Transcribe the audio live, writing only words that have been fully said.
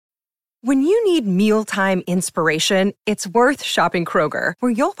When you need mealtime inspiration, it's worth shopping Kroger,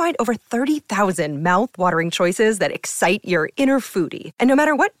 where you'll find over 30,000 mouth-watering choices that excite your inner foodie. And no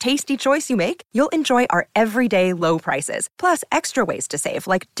matter what tasty choice you make, you'll enjoy our everyday low prices, plus extra ways to save,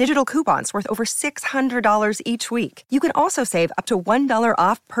 like digital coupons worth over $600 each week. You can also save up to $1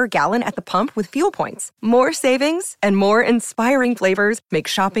 off per gallon at the pump with fuel points. More savings and more inspiring flavors make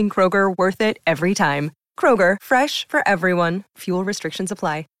shopping Kroger worth it every time. Kroger, fresh for everyone. Fuel restrictions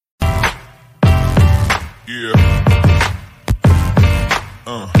apply. Yeah.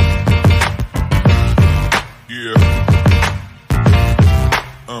 Yeah.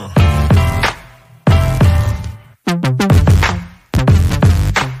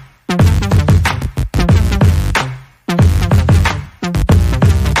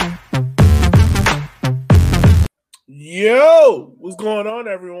 Yo, what's going on,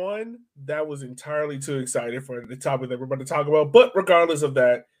 everyone? That was entirely too excited for the topic that we're about to talk about. But regardless of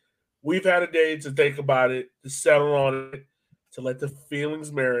that, we've had a day to think about it, to settle on it, to let the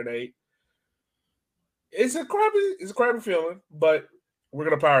feelings marinate. It's a crappy feeling, but we're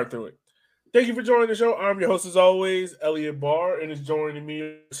gonna power through it. Thank you for joining the show. I'm your host, as always, Elliot Barr, and is joining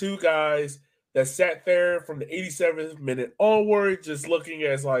me two guys that sat there from the 87th minute onward, just looking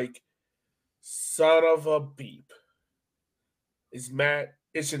as like son of a beep. It's Matt,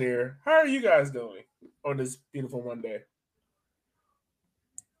 it's Shanir. How are you guys doing on this beautiful Monday?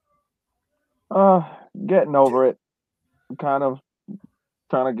 Getting over it. Kind of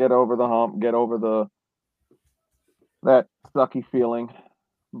trying to get over the hump, get over that sucky feeling.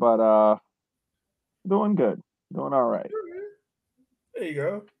 But doing good. Doing all right. There you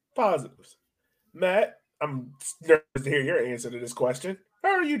go. Positives. Matt, I'm nervous to hear your answer to this question.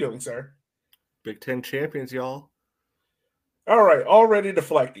 How are you doing, sir? Big Ten champions, y'all. All right, already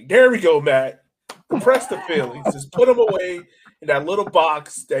deflecting. There we go, Matt. Press the feelings. Just put them away in that little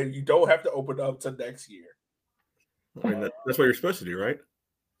box that you don't have to open up till next year. I mean, that's what you're supposed to do, right?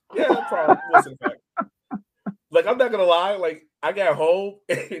 Yeah, probably. Listen, like, I'm not gonna lie. Like, I got home,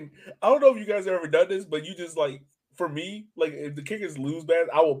 and I don't know if you guys have ever done this, but you just like, for me, like, if the Kickers lose bad,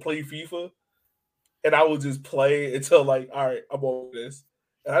 I will play FIFA, and I will just play until like, all right, I'm over this.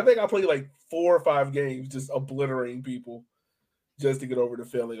 And I think I played like 4 or 5 games, just obliterating people, just to get over the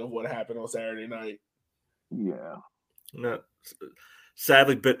feeling of what happened on Saturday night. Yeah. No,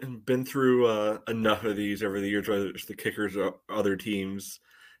 sadly, been through enough of these over the years, whether it's the Kickers or other teams.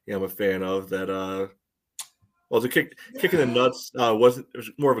 I'm a fan of that. The kick in the nuts it was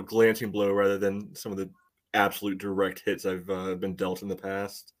more of a glancing blow rather than some of the absolute direct hits I've been dealt in the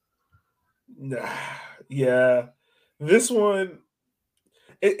past. Yeah, this one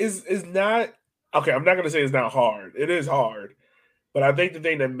is not okay. I'm not going to say it's not hard. It is hard. But I think the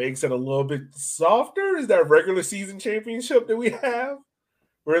thing that makes it a little bit softer is that regular season championship that we have.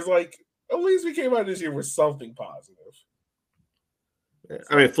 Whereas, like, at least we came out this year with something positive.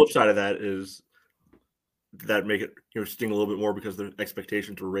 I mean, the flip side of that is that make it sting a little bit more because the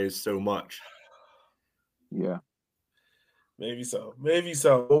expectations were raised so much. Yeah. Maybe so. But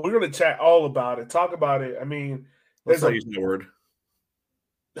we're going to chat all about it, talk about it. I mean, let's not use the word.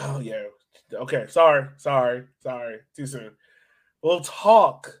 Oh, yeah. Okay. Sorry. Too soon. We'll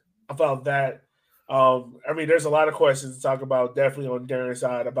talk about that. I mean, there's a lot of questions to talk about, definitely on Darren's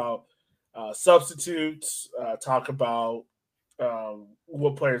side, about substitutes, talk about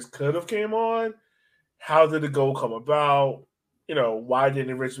what players could have came on, how did the goal come about, why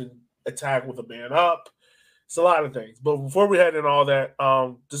didn't Richmond attack with a man up? It's a lot of things. But before we head in all that,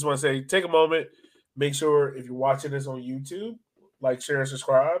 just want to say, take a moment, make sure if you're watching this on YouTube, like, share, and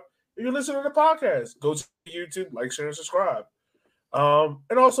subscribe. If you're listening to the podcast, go to YouTube, like, share, and subscribe.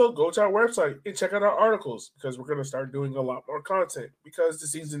 And also go to our website and check out our articles, because we're going to start doing a lot more content because the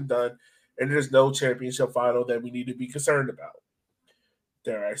season's done and there's no championship final that we need to be concerned about.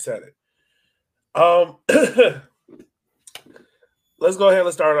 There, I said it. Let's go ahead.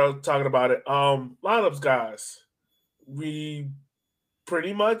 Let's start out talking about it. Lineups, guys. We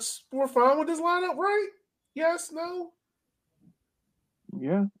pretty much were fine with this lineup, right? Yes, no?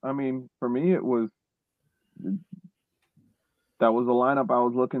 Yeah. I mean, for me, that was the lineup I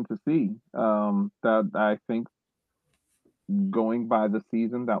was looking to see. That I think going by the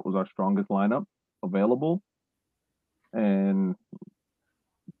season, that was our strongest lineup available. And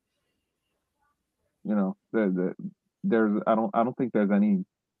there's I don't think there's any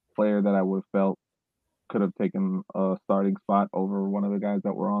player that I would have felt could have taken a starting spot over one of the guys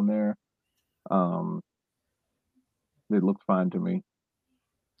that were on there. It looked fine to me.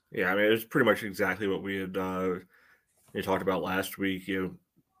 Yeah, I mean, it was pretty much exactly what we had talked about last week.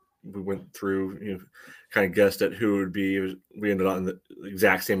 we went through, kind of guessed at who it would be. We ended up in the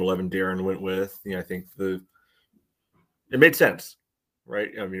exact same 11 Darren went with. I think it made sense, right?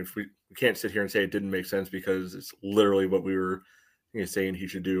 I mean, if we can't sit here and say it didn't make sense because it's literally what we were saying he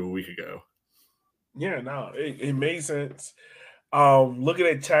should do a week ago. Yeah, no, it made sense. Looking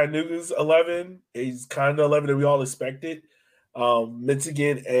at Chattanooga's 11, it's kind of 11 that we all expected.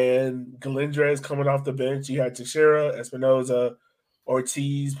 Michigan and Galindrez coming off the bench. You had Teixeira, Espinoza,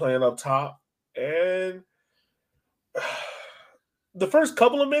 Ortiz playing up top. And the first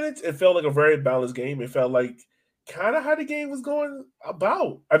couple of minutes, it felt like a very balanced game. It felt like kind of how the game was going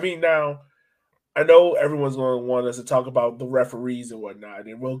about. I mean, now, I know everyone's going to want us to talk about the referees and whatnot,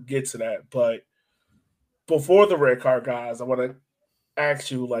 and we'll get to that. But before the red card, guys, I want to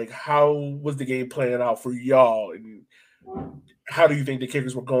ask you, like, how was the game playing out for y'all? And how do you think the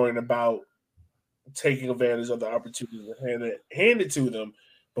kickers were going about taking advantage of the opportunity to hand it to them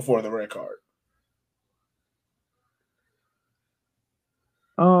before the red card?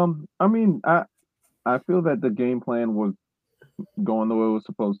 I mean, I feel that the game plan was going the way it was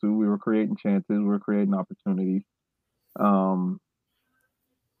supposed to. We were creating chances, we were creating opportunities.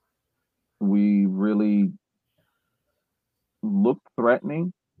 We really looked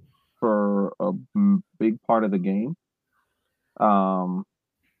threatening for a big part of the game. And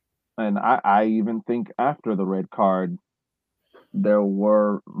I even think after the red card, there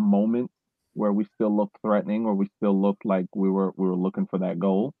were moments where we still looked threatening, or we still looked like we were looking for that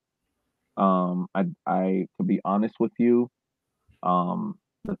goal. I to be honest with you,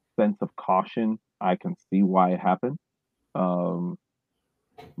 the sense of caution, I can see why it happened.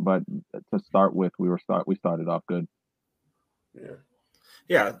 But to start with, we started off good.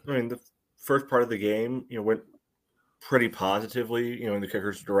 Yeah. I mean, the first part of the game, went pretty positively, in the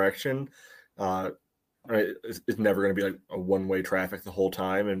kicker's direction. It's never going to be like a one-way traffic the whole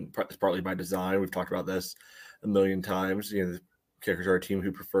time, and it's partly by design. We've talked about this a million times. The kickers are a team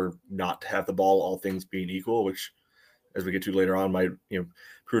who prefer not to have the ball, all things being equal, which, as we get to later on, might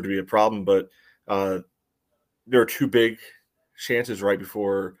prove to be a problem. But there are two big chances that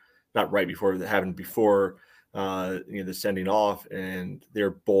happened before the sending off, and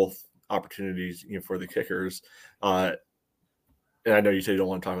they're both opportunities for the kickers. And I know you say you don't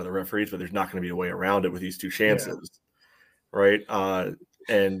want to talk about the referees, but there's not going to be a way around it with these two chances, right?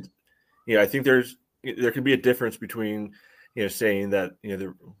 And I think there can be a difference between saying that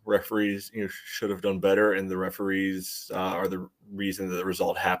the referees should have done better, and the referees are the reason that the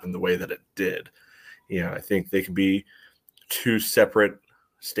result happened the way that it did. I think they can be two separate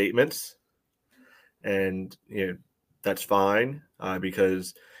statements, and that's fine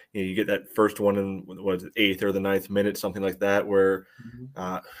because you get that first one in the 8th or the 9th minute, something like that, where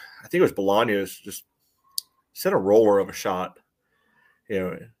I think it was Bolaños just set a roller of a shot,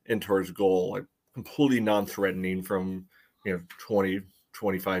 in towards goal, like completely non-threatening from 20,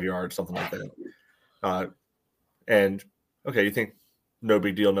 25 yards, something like that. And okay, you think no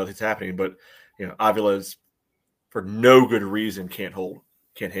big deal, nothing's happening, but Avila's for no good reason can't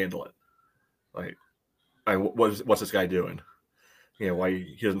handle it. Like, what's this guy doing? Why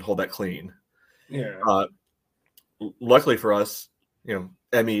he doesn't hold that clean. Yeah. Luckily for us,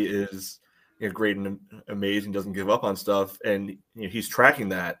 Emmy is great and amazing, doesn't give up on stuff, and he's tracking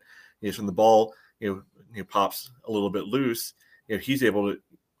that. From the ball, pops a little bit loose. He's able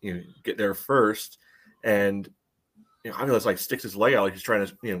to get there first, and Avila's like sticks his leg out like he's trying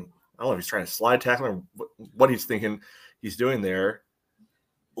to I don't know if he's trying to slide tackle or what he's thinking he's doing there.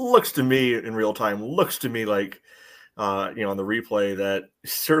 Looks to me in real time like on the replay that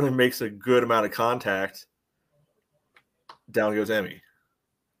certainly makes a good amount of contact. Down goes Emmy.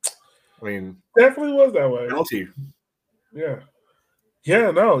 I mean, definitely was that way. Penalty. Yeah,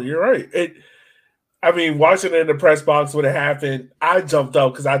 no, you're right. I mean, watching it in the press box when it happened, I jumped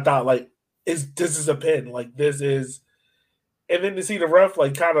up because I thought, like, this is a pin. Like, this is – and then to see the ref,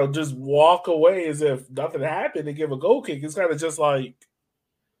 like, kind of just walk away as if nothing happened and give a goal kick, it's kind of just like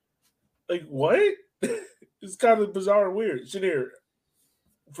what? It's kind of bizarre and weird. Shanir,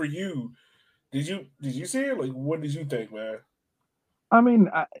 for you, did you see it? Like, what did you think, man? I mean,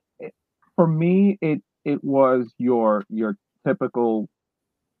 for me, it was your typical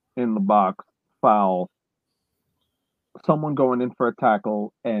in the box foul. Someone going in for a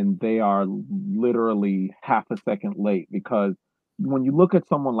tackle, and they are literally half a second late, because when you look at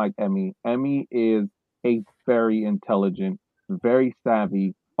someone like Emmy is a very intelligent, very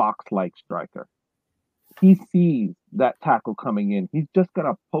savvy, fox-like striker. He sees that tackle coming in. He's just going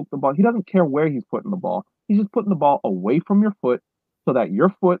to poke the ball. He doesn't care where he's putting the ball. He's just putting the ball away from your foot so that your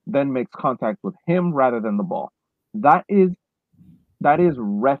foot then makes contact with him rather than the ball. That is that is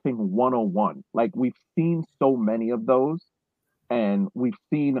reffing 101. Like, we've seen so many of those, and we've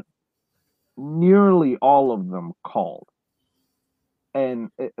seen nearly all of them called. And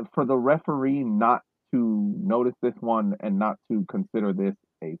for the referee not to notice this one and not to consider this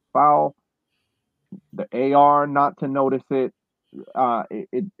a foul, the AR not to notice it,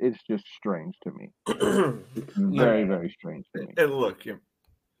 it's just strange to me. It's very, very strange to me. And look,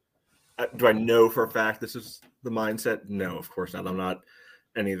 do I know for a fact this is the mindset? No, of course not. I'm not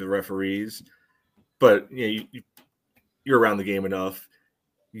any of the referees, but you're around the game enough.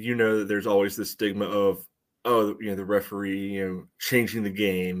 You know that there's always this stigma of, the referee, changing the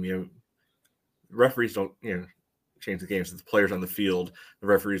game. Referees don't, change the game. So the players on the field, the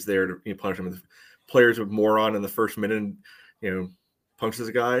referee's there to punish them. The players with moron in the first minute, punches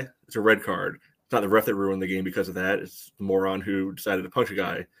a guy, it's a red card. It's not the ref that ruined the game because of that. It's the moron who decided to punch a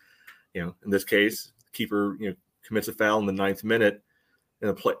guy. In this case, the keeper, commits a foul in the 9th minute in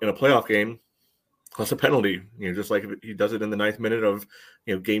a playoff game, plus a penalty. Just like he does it in the 9th minute of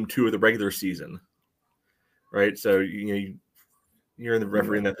game 2 of the regular season. Right, so you're in the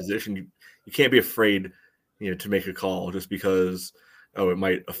referee in that position. You can't be afraid, to make a call just because it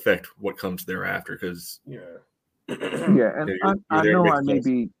might affect what comes thereafter. Because and I know I may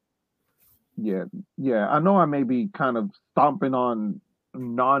be, I know I may be kind of stomping on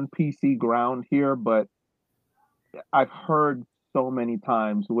non-PC ground here, but I've heard so many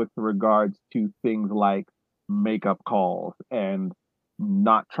times with regards to things like makeup calls and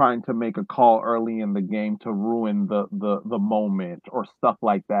not trying to make a call early in the game to ruin the moment or stuff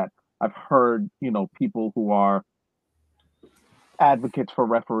like that. I've heard, people who are advocates for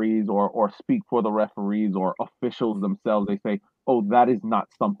referees or speak for the referees or officials themselves, they say, oh, that is not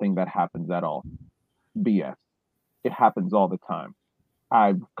something that happens at all. BS. It happens all the time.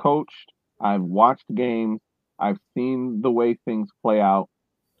 I've coached, I've watched games, I've seen the way things play out.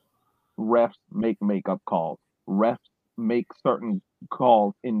 Refs make makeup calls. Refs make certain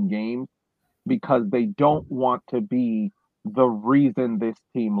calls in games because they don't want to be the reason this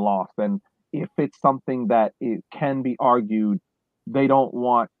team lost. And if it's something that it can be argued, they don't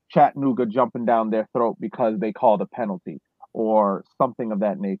want Chattanooga jumping down their throat because they called a penalty or something of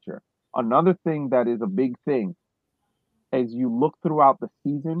that nature. Another thing that is a big thing, as you look throughout the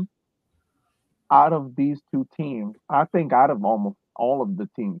season, out of these two teams, I think out of almost all of the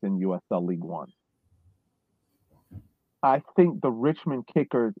teams in USL League One, I think the Richmond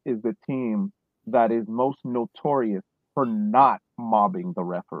Kickers is the team that is most notorious for not mobbing the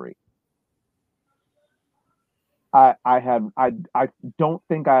referee. I don't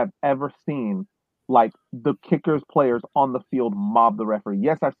think I have ever seen like the Kickers players on the field mob the referee.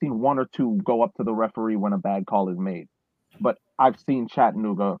 Yes, I've seen one or two go up to the referee when a bad call is made, but I've seen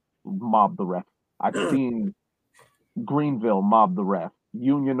Chattanooga mob the ref. I've seen Greenville mob the ref.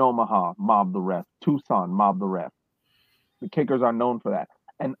 Union Omaha mob the ref. Tucson mob the ref. The Kickers are known for that.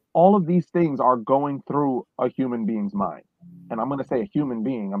 And all of these things are going through a human being's mind. And I'm going to say a human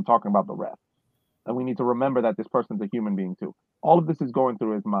being, I'm talking about the ref. And we need to remember that this person's a human being too. All of this is going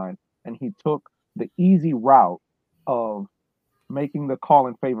through his mind. And he took the easy route of making the call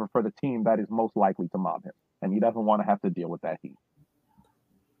in favor for the team that is most likely to mob him. And he doesn't want to have to deal with that heat.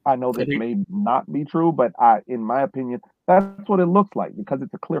 I know this may not be true, but in my opinion, that's what it looks like because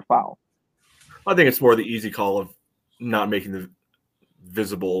it's a clear foul. I think it's more the easy call of not making the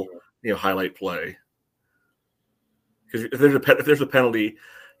visible, highlight play. Because if there's a penalty,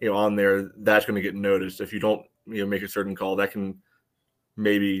 on there, that's going to get noticed. If you don't, make a certain call, that can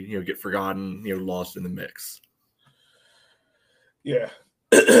maybe, get forgotten, lost in the mix. Yeah.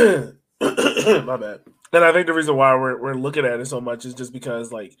 My bad. And I think the reason why we're looking at it so much is just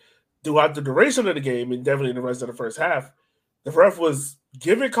because, like, throughout the duration of the game and definitely the rest of the first half, the ref was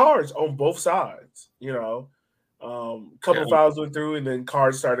giving cards on both sides. Couple fouls went through, and then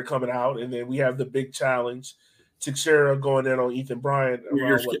cards started coming out, and then we have the big challenge. Teixeira going in on Ethan Bryant.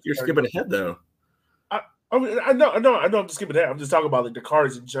 You're skipping ahead, though. I know. I'm just skipping ahead. I'm just talking about like the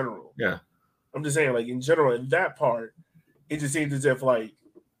cards in general. Yeah. I'm just saying, like, in general, in that part, it just seems as if, like,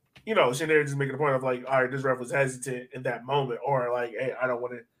 Shannon just making a point of like, all right, this ref was hesitant in that moment, or like, hey, I don't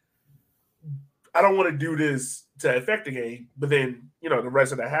want to do this to affect the game. But then, the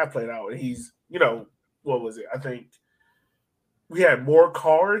rest of the half played out, and he's, what was it? I think we had more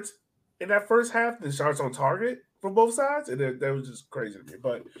cards in that first half than shots on target from both sides, and that was just crazy to me.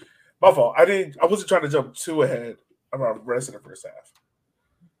 But my fault. I wasn't trying to jump too ahead about the rest of the first half.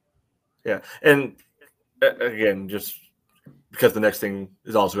 Yeah, and again, just because the next thing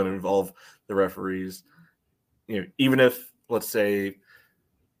is also going to involve the referees. Even if, let's say,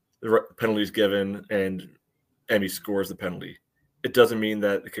 the penalty is given and Emmy scores the penalty, it doesn't mean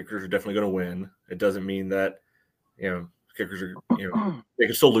that the kickers are definitely going to win. It doesn't mean that, kickers are, they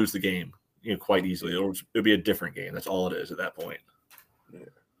can still lose the game, quite easily. It'll be a different game. That's all it is at that point.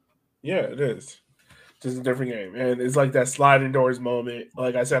 Yeah, it is. Just a different game. And it's like that sliding doors moment,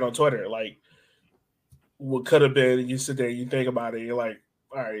 like I said on Twitter, like what could have been, you sit there, you think about it, you're like,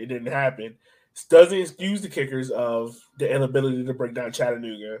 all right, it didn't happen. It doesn't excuse the kickers of the inability to break down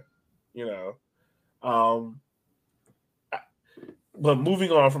Chattanooga, But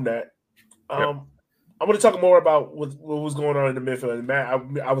moving on from that, I'm going to talk more about what was going on in the midfield. And Matt,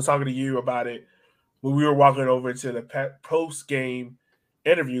 I was talking to you about it when we were walking over to the post-game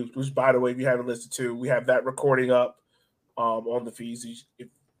interview, which, by the way, if you haven't listened to, we have that recording up on the feeds.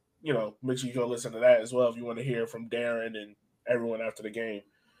 Make sure you go listen to that as well if you want to hear from Darren and everyone after the game.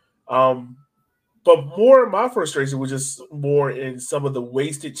 But more of my frustration was just more in some of the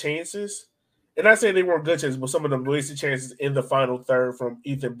wasted chances. And not saying they weren't good chances, but some of the wasted chances in the final third from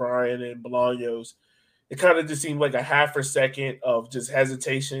Ethan Bryan and Bolaños. It kind of just seemed like a half a second of just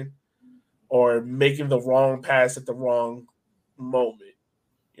hesitation or making the wrong pass at the wrong moment,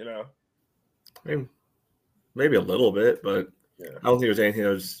 I mean, maybe a little bit, but I don't think it was anything that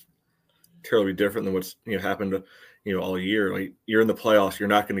was terribly different than what's happened all year. Like, you're in the playoffs, you're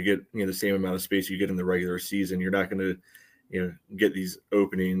not going to get the same amount of space you get in the regular season. You're not going to get these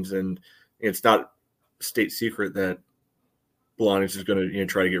openings, and it's not state secret that Bolaños is going to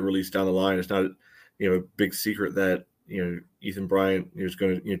try to get released down the line. It's not a big secret that Ethan Bryan is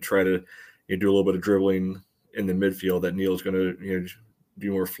going to try to do a little bit of dribbling in the midfield, that Neal's going to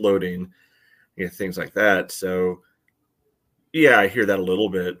do more floating, things like that. So yeah, I hear that a little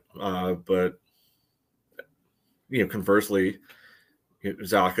bit, but conversely,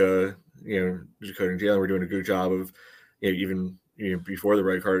 Zaka, Dakota and Jalen were doing a good job of even before the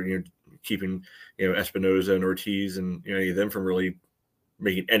red card, keeping Espinoza and Ortiz and any of them from really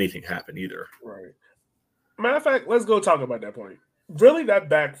making anything happen either. Right. Matter of fact, let's go talk about that point. Really, that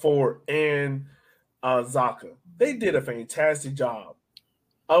back four and Zaka, they did a fantastic job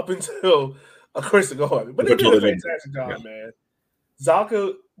up until, of course, the goal. But they did a fantastic job, man.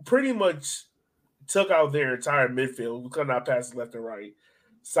 Zaka pretty much took out their entire midfield. We could not pass left and right.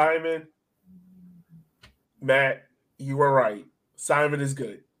 Simon, Matt, you were right. Simon is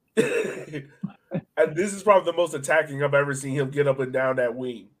good. And this is probably the most attacking I've ever seen him get up and down that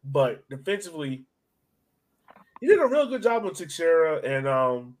wing. But defensively, he did a real good job on Teixeira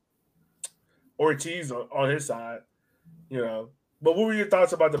and Ortiz on his side. But what were your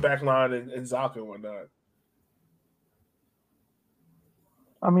thoughts about the back line and Zaka and whatnot?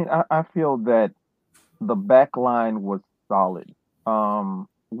 I mean, I feel that the back line was solid.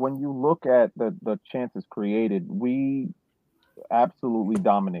 When you look at the chances created, we absolutely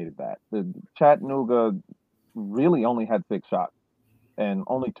dominated that. The Chattanooga really only had 6 shots, and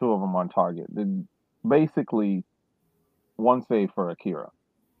only 2 of them on target. Basically, 1 save for Akira.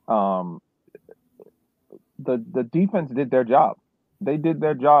 The defense did their job. They did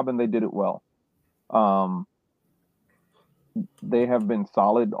their job, and they did it well. They have been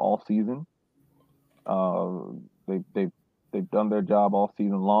solid all season. They've done their job all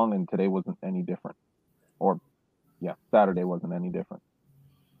season long, and today wasn't any different. Saturday wasn't any different.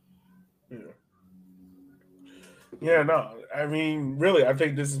 Yeah, no. I mean, really, I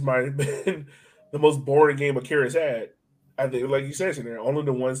think this might have been the most boring game Akira's had. I think, like you said, only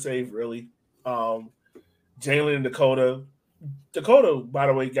the 1 save, really. Jalen and Dakota. Dakota, by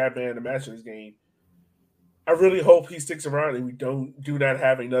the way, got man of the match in this game. I really hope he sticks around and we do not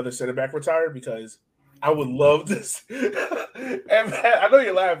have another center back retire, because I would love this. And man, I know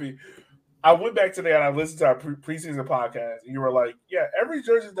you're laughing. I went back today and I listened to our preseason podcast, and you were like, yeah, every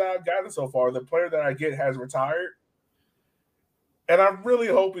jersey that I've gotten so far, the player that I get has retired. And I'm really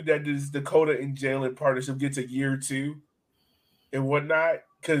hoping that this Dakota and Jalen partnership gets a year 2 and whatnot,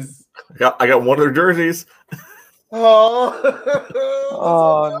 because I got one of their jerseys. Oh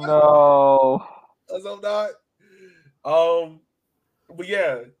no. Let's hope not. But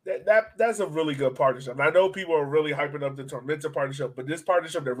yeah, that's a really good partnership. And I know people are really hyping up the Tormenta partnership, but this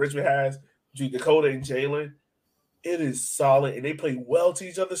partnership that Richmond has between Dakota and Jalen, it is solid, and they play well to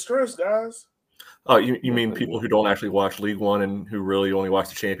each other's strengths, guys. Oh, you mean people who don't actually watch League One and who really only watch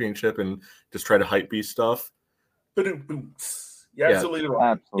the championship and just try to hype beast stuff? Yeah, absolutely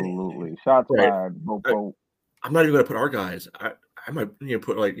right. Absolutely. Shots fired. I'm not even going to put our guys. I might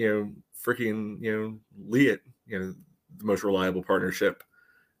put freaking Lee at the most reliable partnership.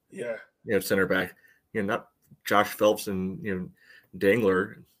 Yeah. Center back. Not Josh Phelps and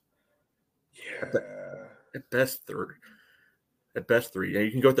Dangler. Yeah. At best 3.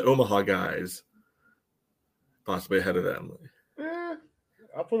 You can go with the Omaha guys, possibly ahead of them.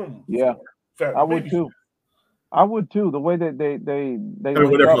 I'll put him. Yeah, I would maybe too. I would too. The way that they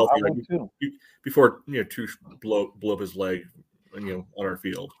link whatever up, else, I would too. Before Touche blow up his leg, on our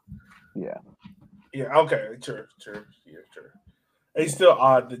field. Yeah. Yeah. Okay. Sure. Yeah. Sure. It's still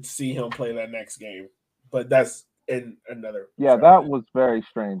odd to see him play that next game, but that's in another. Yeah, that was very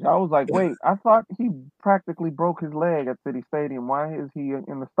strange. I was like, wait, I thought he practically broke his leg at City Stadium. Why is he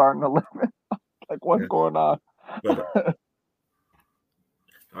in the starting 11? Like, what's going on? But,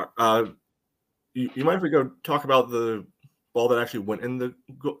 you mind if we go talk about the ball that actually went in the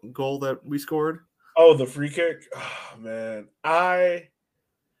goal that we scored? Oh, the free kick? Oh, man.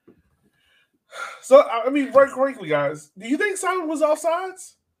 So, I mean, right quickly, guys, do you think Simon was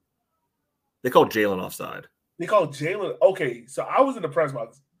offsides? They called Jalen offside. They called Jalen. Okay, so I was in the press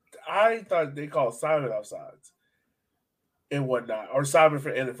box. I thought they called Simon offsides and whatnot, or Simon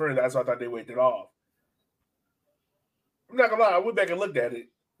for interference. That's why I thought they waved it off. I'm not gonna lie, I went back and looked at it.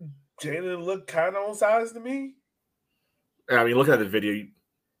 Jalen looked kind of on sides to me. I mean, looking at the video,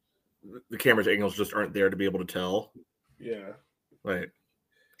 the camera's angles just aren't there to be able to tell. Yeah. Right.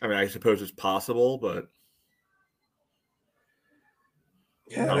 I mean, I suppose it's possible, but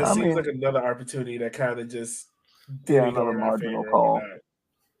yeah, that seems like another opportunity that kind of just another marginal call.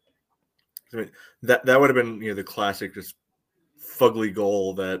 I mean, that would have been the classic just fugly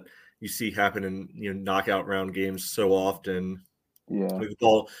goal that you see happen in knockout round games so often. Yeah, the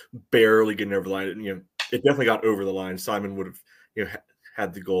ball barely getting over the line. It definitely got over the line. Simon would have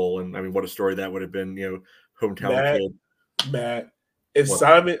had the goal, and I mean, what a story that would have been. Hometown kid. Matt, if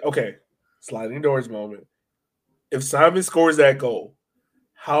Simon, sliding doors moment. If Simon scores that goal,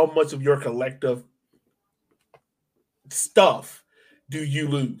 how much of your collective stuff do you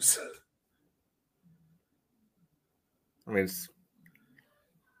lose? I mean, it's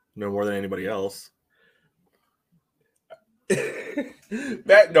no more than anybody else.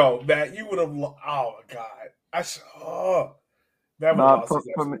 Matt, you would have. Oh my God!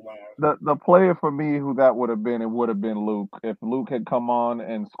 That the player for me who that would have been, it would have been Luke. If Luke had come on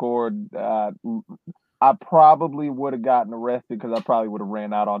and scored, I probably would have gotten arrested because I probably would have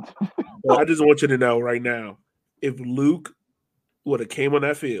ran out on. Well, I just want you to know right now, if Luke would have came on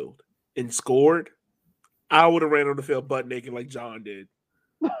that field and scored, I would have ran on the field butt naked like John did.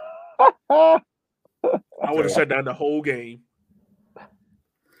 I would have shut down the whole game.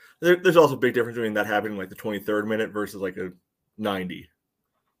 There's also a big difference between that happening like the 23rd minute versus like a 90.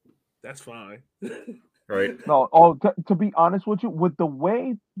 That's fine. Right? No, to be honest with you, with the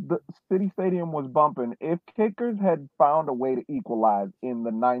way the City Stadium was bumping, if kickers had found a way to equalize in the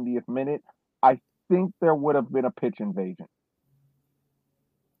 90th minute, I think there would have been a pitch invasion.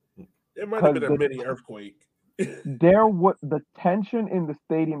 It might have been a mini earthquake. The tension in the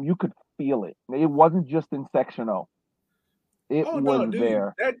stadium, you could feel it. It wasn't just in Section O. It was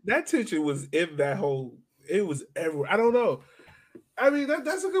there. That tension was in that whole. It was everywhere. I don't know. I mean,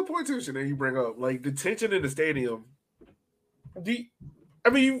 that's a good point too, that you bring up. Like the tension in the stadium. You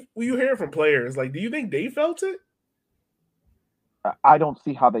hear from players? Like, do you think they felt it? I don't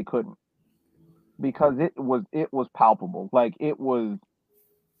see how they couldn't, because it was palpable. Like it was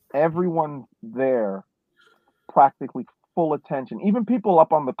everyone there, practically full attention. Even people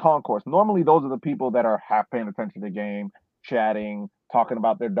up on the concourse. Normally, those are the people that are half paying attention to the game, chatting, talking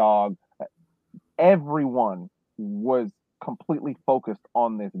about their dog. Everyone was completely focused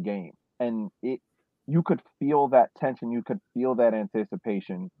on this game, and you could feel that tension, you could feel that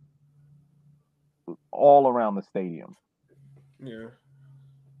anticipation all around the stadium. Yeah,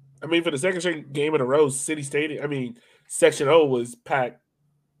 I mean, for the second straight game in a row, City Stadium, Section O was packed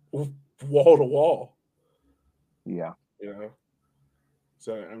wall to wall. Yeah,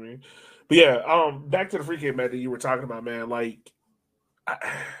 so but yeah, back to the free kick, Matt, that you were talking about, man. Like,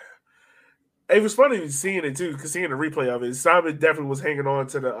 it was funny seeing it too, because seeing the replay of it, Simon definitely was hanging on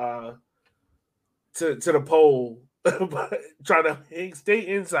to the to the pole, trying to stay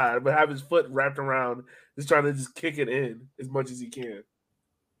inside, but have his foot wrapped around, just trying to just kick it in as much as he can.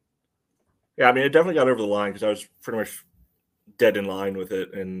 Yeah, I mean, it definitely got over the line because I was pretty much dead in line with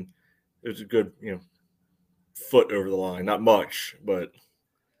it, and it was a good, foot over the line. Not much, but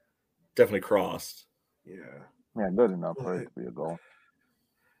definitely crossed. Yeah, good enough for it to be a goal.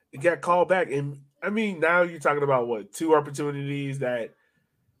 It got called back, and now you're talking about what, 2 opportunities that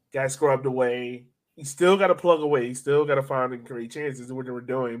got scrubbed away. You still got to plug away. You still got to find and create chances in what they were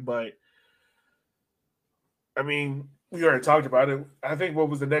doing. But we already talked about it. I think what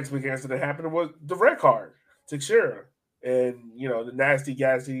was the next big answer that happened was the red card to Shearer, and the nasty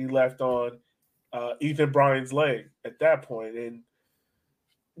gas he left on Ethan Bryan's leg at that point. And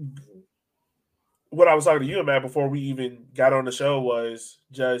what I was talking to you about before we even got on the show was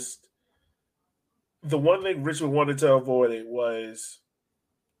just the one thing Richmond wanted to avoid it was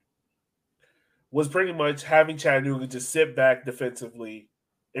pretty much having Chattanooga just sit back defensively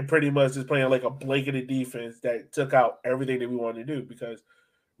and pretty much just playing like a blanketed defense that took out everything that we wanted to do, because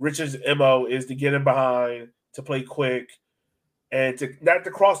Richard's MO is to get in behind, to play quick, and to not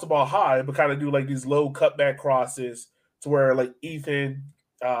to cross the ball high, but kind of do like these low cutback crosses to where like Ethan,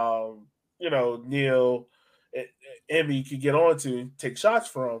 Neil, Emmy could get onto and take shots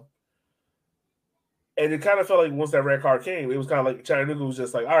from. And it kind of felt like once that red card came, it was kind of like Chattanooga was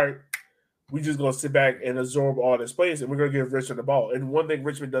just like, all right, we just going to sit back and absorb all this space, and we're going to give Richmond the ball. And one thing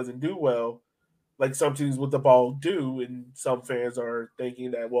Richmond doesn't do well, like some teams with the ball do, and some fans are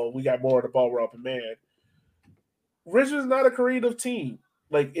thinking that, well, we got more of the ball, we're up in man. Richmond's not a creative team,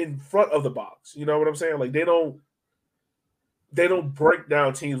 like in front of the box. You know what I'm saying? Like they don't break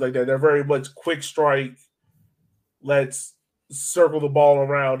down teams like that. They're very much quick strike. Let's circle the ball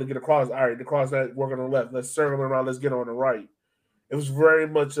around to get across. All right, across that, work on the left. Let's circle around. Let's get on the right. It was very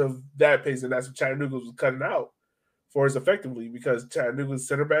much of that pace, and that's what Chattanooga was cutting out for us effectively, because Chattanooga's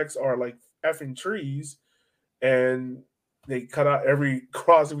center backs are like effing trees, and they cut out every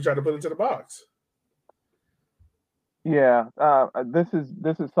cross that we tried to put into the box. Yeah, this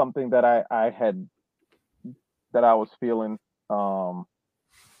is something that I was feeling from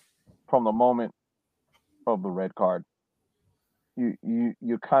the moment of the red card.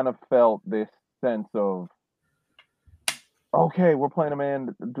 You kind of felt this sense of, okay,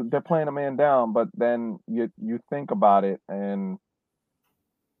 they're playing a man down, but then you think about it and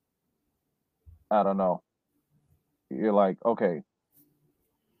I don't know. You're like, okay,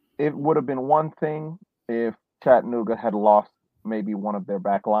 it would have been one thing if Chattanooga had lost maybe one of their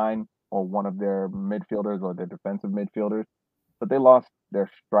back line or one of their midfielders or their defensive midfielders, but they lost their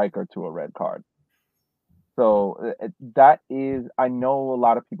striker to a red card. So that is, I know a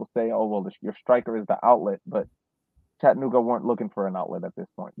lot of people say, oh, well, your striker is the outlet, but Chattanooga weren't looking for an outlet at this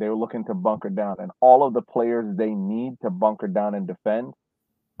point. They were looking to bunker down, and all of the players they need to bunker down and defend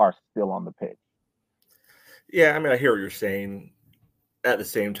are still on the pitch. Yeah, I mean, I hear what you're saying. At the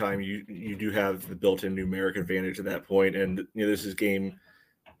same time, you do have the built-in numeric advantage at that point, and this is game,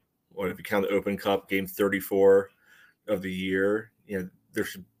 what if you count the Open Cup, game 34 of the year. There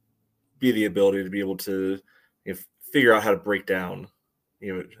should be the ability to be able to figure out how to break down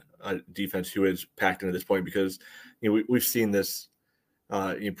a defense who is packed into this point, because we've seen this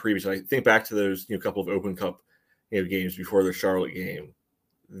previously. I think back to those couple of Open Cup games before the Charlotte game.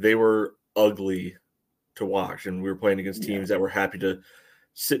 They were ugly to watch, and we were playing against teams that were happy to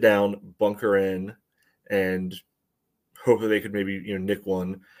sit down, bunker in, and hope that they could maybe nick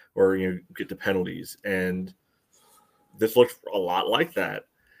one or get to penalties. And this looked a lot like that.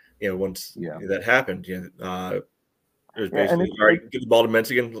 Once that happened, it was basically all right. Get the ball to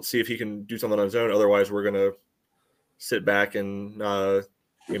Menzigen. Let's see if he can do something on his own. Otherwise, we're gonna sit back and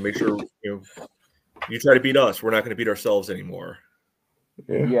make sure you try to beat us. We're not going to beat ourselves anymore.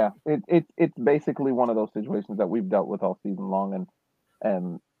 Yeah, it's basically one of those situations that we've dealt with all season long,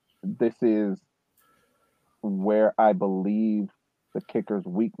 and this is where I believe the kicker's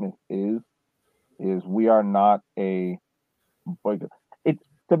weakness is we are not a.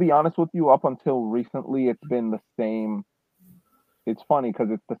 To be honest with you, up until recently, it's been the same. It's funny because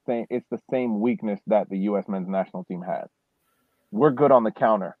it's the same weakness that the U.S. men's national team has. We're good on the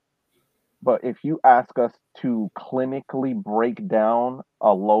counter. But if you ask us to clinically break down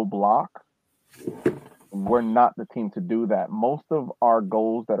a low block, we're not the team to do that. Most of our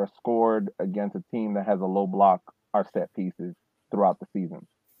goals that are scored against a team that has a low block are set pieces throughout the season.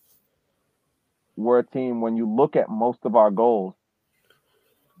 We're a team, when you look at most of our goals,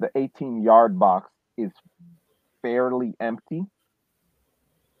 the 18-yard box is fairly empty.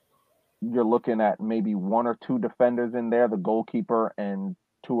 You're looking at maybe one or two defenders in there, the goalkeeper, and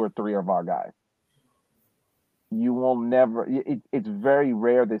two or three of our guys. You will never. It's very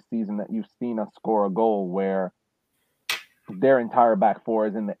rare this season that you've seen us score a goal where their entire back four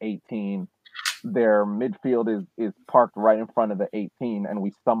is in the 18. Their midfield is parked right in front of the 18, and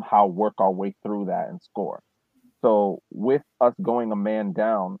we somehow work our way through that and score. So with us going a man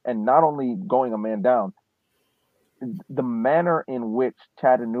down, and not only going a man down, the manner in which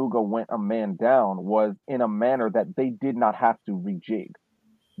Chattanooga went a man down was in a manner that they did not have to rejig.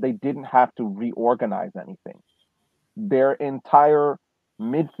 They didn't have to reorganize anything. Their entire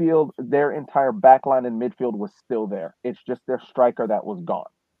midfield, their entire backline and midfield was still there. It's just their striker that was gone.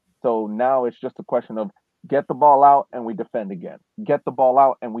 So now it's just a question of get the ball out and we defend again. Get the ball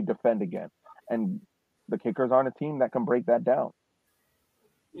out and we defend again. And the Kickers aren't a team that can break that down.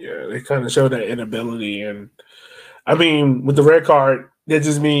 Yeah, they kind of showed that inability, and I mean, with the red card, that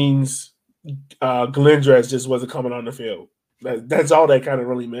just means Glendress just wasn't coming on the field. That's all that kind of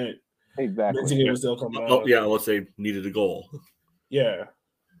really meant. Exactly. Mexican was still coming Oh, on. yeah, let's say needed a goal. Yeah,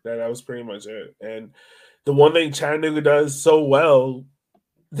 that was pretty much it. And the one thing Chattanooga does so well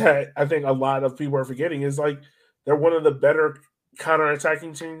that I think a lot of people are forgetting is like they're one of the better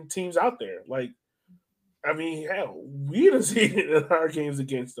counterattacking teams out there. Like, I mean, hell, we have seen it in our games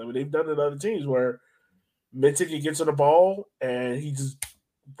against them. And they've done it in other teams where Mintic gets on the ball and he just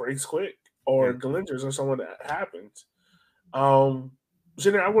breaks quick, or Galinders or someone that happens.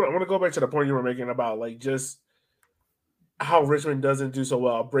 Jenny, I want to go back to the point you were making about like just how Richmond doesn't do so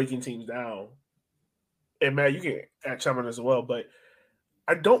well breaking teams down. And Matt, you can chime in as well, but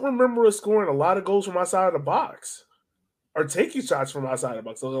I don't remember us scoring a lot of goals from outside of the box or taking shots from outside the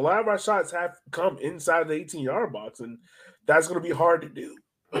box. So a lot of our shots have come inside the 18-yard box, and that's going to be hard to do.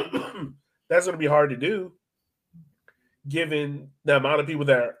 That's going to be hard to do given the amount of people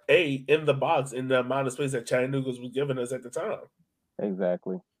that are in the box and the amount of space that Chattanooga was giving us at the time.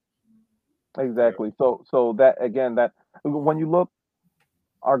 Exactly. So that again, that when you look,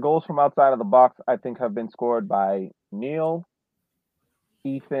 our goals from outside of the box, I think, have been scored by Neil,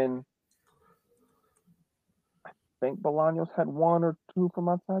 Ethan. I think Bolaños had one or two from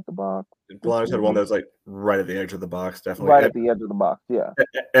outside the box. Bolaños had one that was like right at the edge of the box, definitely. Right at the edge of the box, yeah.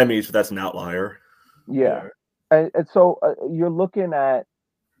 Emmys, but that's an outlier. Yeah. And so you're looking at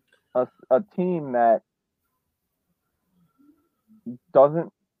a team that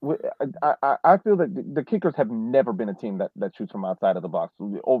doesn't. I feel that the Kickers have never been a team that shoots from outside of the box.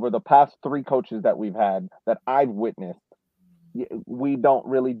 Over the past 3 coaches that we've had that I've witnessed, we don't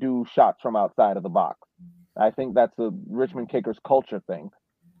really do shots from outside of the box. I think that's a Richmond Kickers culture thing.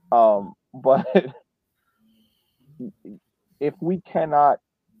 But if we cannot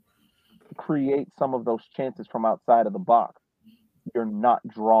create some of those chances from outside of the box, you're not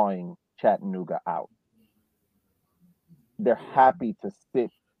drawing Chattanooga out. They're happy to sit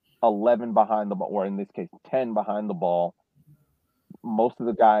 11 behind the ball, or in this case, 10 behind the ball. Most of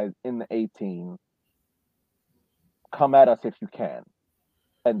the guys in the 18 come at us if you can.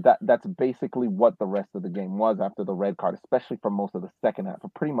 And that's basically what the rest of the game was after the red card, especially for most of the second half, for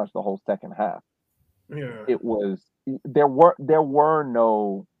pretty much the whole second half. Yeah. It was, there was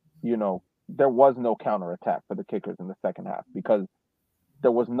no counterattack for the Kickers in the second half because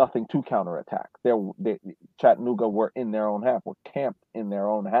there was nothing to counterattack. Chattanooga were in their own half, were camped in their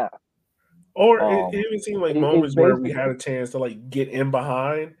own half. Or it even seemed like moments where we had a chance to like get in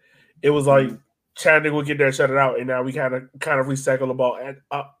behind. It was like Chattanooga would get there, shut it out, and now we kind of recycle the ball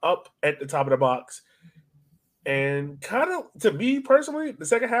up at the top of the box. And kind of, to me personally, the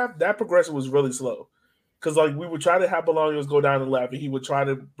second half, that progression was really slow. Because like we would try to have Bolaños go down the left, and he would try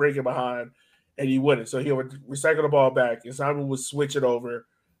to break it behind, and he wouldn't. So he would recycle the ball back, and Simon would switch it over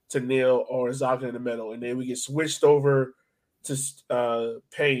to Neil or Zaka in the middle, and then we get switched over to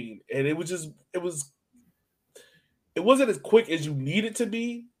Payne, and it wasn't as quick as you need it to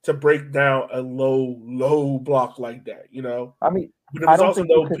be to break down a low block like that, you know. I mean, but there was also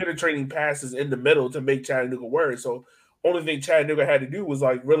no penetrating passes in the middle to make Chattanooga worry. So only thing Chattanooga had to do was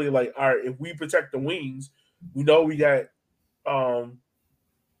like really like, all right, if we protect the wings, we know we got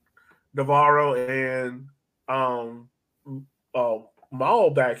Navarro and Mao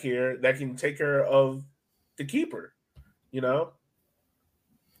back here that can take care of the keeper, you know.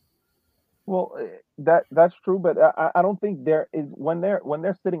 Well, that's true, but I don't think there is when they're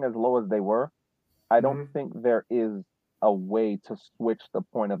sitting as low as they were. I don't think there is a way to switch the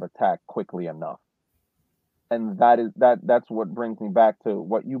point of attack quickly enough, and that's what brings me back to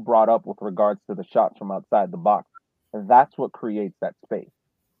what you brought up with regards to the shots from outside the box. That's what creates that space.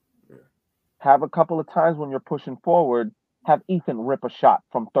 Have a couple of times when you're pushing forward, have Ethan rip a shot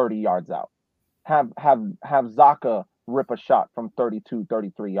from 30 yards out. Have Zaka rip a shot from 32,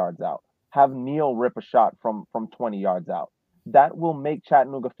 33 yards out. Have Neil rip a shot from 20 yards out. That will make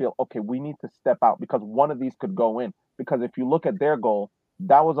Chattanooga feel, okay, we need to step out because one of these could go in. Because if you look at their goal,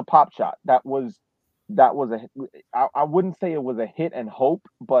 that was a pop shot. I wouldn't say it was a hit and hope,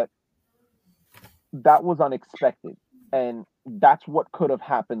 but that was unexpected. And that's what could have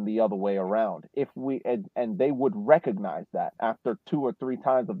happened the other way around. If and they would recognize that after 2 or 3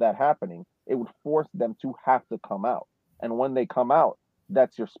 times of that happening, it would force them to have to come out. And when they come out,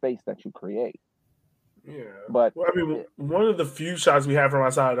 that's your space that you create. Yeah. But I mean, one of the few shots we have from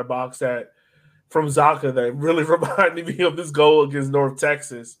outside the box from Zaka that really reminded me of this goal against North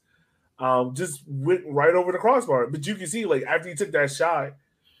Texas, just went right over the crossbar. But you can see, like, after he took that shot,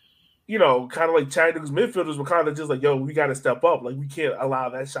 kind of like Chattanooga's midfielders were kind of just like, yo, we got to step up. Like, we can't allow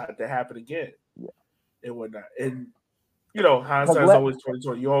that shot to happen again and whatnot. And, hindsight is always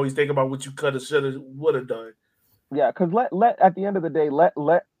 2020. You always think about what you could have, should have, would have done. Yeah, because let at the end of the day,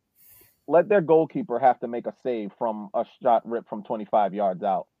 let their goalkeeper have to make a save from a shot ripped from 25 yards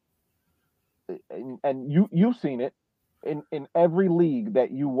out. And you've seen it in every league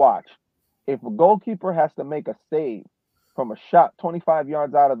that you watch. If a goalkeeper has to make a save from a shot 25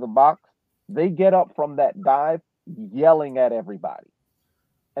 yards out of the box, they get up from that dive yelling at everybody.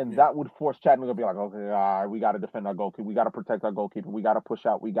 And that would force Chattanooga to be like, okay, we got to defend our goalkeeper. We got to protect our goalkeeper. We got to push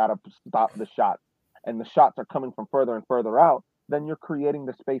out. We got to stop the shot. And the shots are coming from further and further out. Then you're creating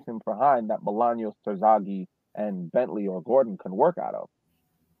the space in behind that Bolaños, Terzaghi, and Bentley or Gordon can work out of.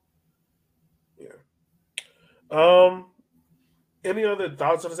 Yeah. Any other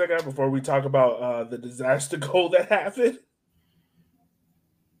thoughts on the second half before we talk about the disaster goal that happened?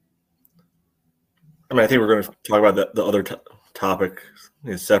 I mean, I think we're going to talk about the other topic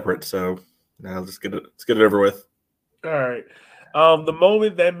is separate. So now let's get it over with. All right. The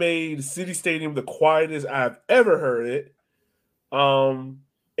moment that made City Stadium the quietest I've ever heard it.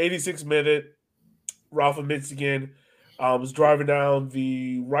 86th minute, Rafa Menzigen was driving down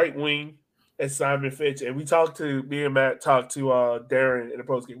the right wing at Simon Fitch, and me and Matt talked to Darren in the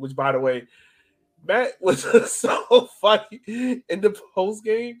post game, which, by the way, Matt was so funny in the post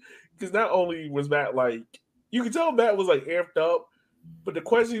game because not only was Matt like, you could tell Matt was like amped up, but the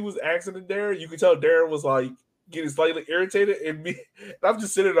question he was asking to Darren, you could tell Darren was like getting slightly irritated, and I'm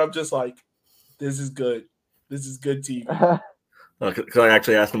just sitting there, I'm just like, this is good. This is good TV. Because I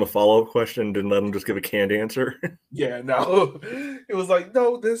actually asked him a follow-up question, didn't let him just give a canned answer. Yeah, no. It was like,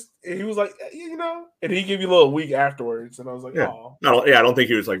 no, this. And he was like, and he gave you a little week afterwards. And I was like, oh. No, I don't think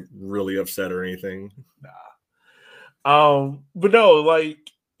he was like really upset or anything. Nah. But no, like,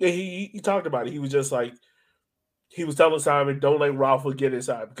 he talked about it. He was just like, he was telling Simon, don't let Rafa get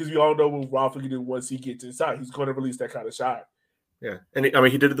inside. Because we all know what Rafa can do once he gets inside. He's going to release that kind of shot. Yeah, and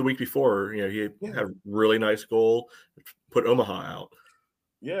he did it the week before. He had a really nice goal, put Omaha out.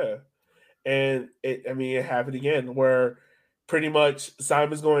 Yeah, and it happened again where pretty much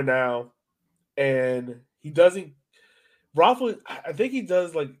Simon's going down, and he doesn't. Rafa, I think he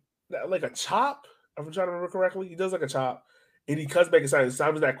does like a chop. If I'm trying to remember correctly, he does like a chop, and he cuts back inside. And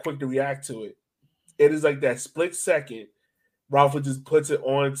Simon's not quick to react to it. It is like that split second. Rafa just puts it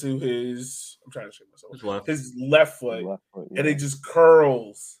onto his. I'm trying to show myself. His left foot, and it just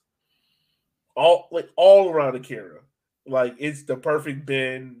curls all around Akira. Like, it's the perfect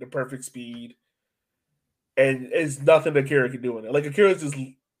bend, the perfect speed, and it's nothing Akira can do in it. Like, Akira's just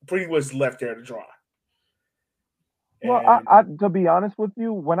pretty much left there to dry. Well, I to be honest with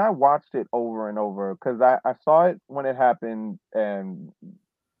you, when I watched it over and over, because I saw it when it happened, and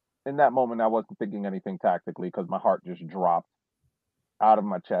in that moment I wasn't thinking anything tactically because my heart just dropped out of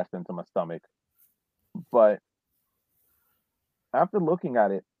my chest into my stomach. But after looking at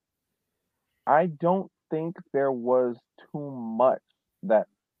it, I don't think there was too much that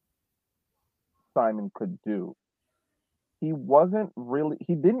Simon could do. He didn't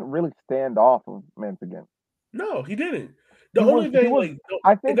really stand off of Menzigen. No, he didn't.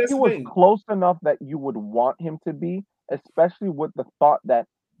 I think he was close enough that you would want him to be, especially with the thought that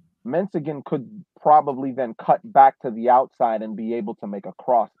Menzigen could probably then cut back to the outside and be able to make a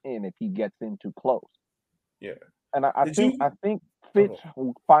cross in if he gets in too close. Yeah. And I think Fitch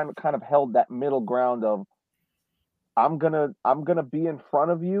kind of held that middle ground of I'm gonna be in front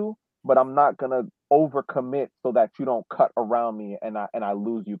of you, but I'm not gonna overcommit so that you don't cut around me and I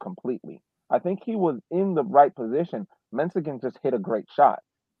lose you completely. I think he was in the right position. Menzigen just hit a great shot.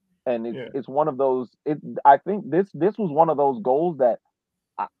 And it's one of those I think this was one of those goals that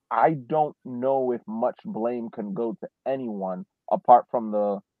I don't know if much blame can go to anyone apart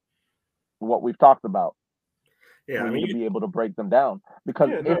from what we've talked about. Yeah, we need to be able to break them down because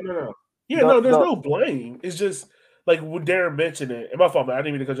no. Yeah, there's no blame. It's just like when Darren mentioned it, and my fault, man, I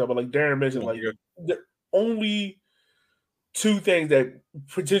didn't mean to cut you off, but like Darren mentioned, the only two things that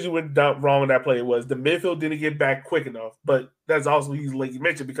potentially went wrong in that play was the midfield didn't get back quick enough, but that's also like you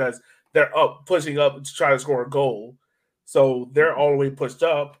mentioned because they're pushing up to try to score a goal, so they're all the way pushed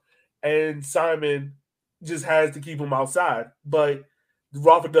up, and Simon just has to keep them outside, but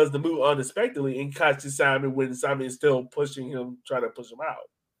Rafa does the move unexpectedly and catches Simon when Simon is still pushing him, trying to push him out.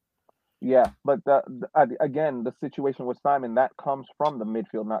 Yeah, but again, the situation with Simon, that comes from the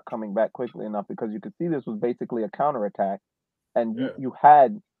midfield not coming back quickly enough because you could see this was basically a counterattack, and you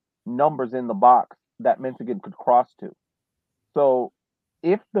had numbers in the box that Menzigen could cross to. So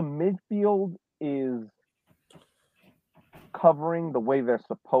if the midfield is covering the way they're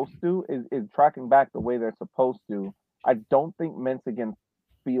supposed to, is tracking back the way they're supposed to, I don't think Menzigen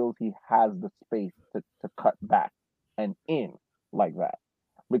feels he has the space to cut back and in like that.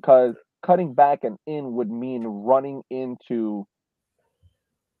 Because cutting back and in would mean running into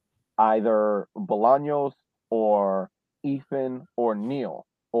either Bolaños or Ethan or Neil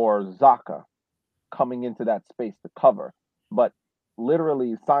or Zaka coming into that space to cover. But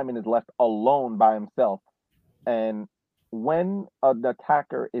literally, Simon is left alone by himself. And when an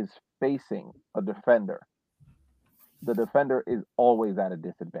attacker is facing a defender, the defender is always at a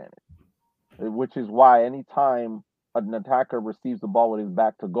disadvantage, which is why anytime an attacker receives the ball with his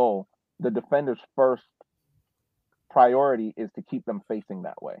back to goal, the defender's first priority is to keep them facing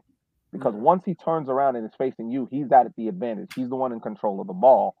that way. Because once he turns around and is facing you, he's at the advantage. He's the one in control of the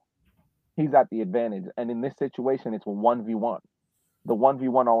ball. He's at the advantage. And in this situation, it's a 1v1. The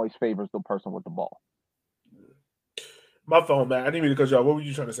 1v1 always favors the person with the ball. My phone, man. I didn't mean to cut you off. What were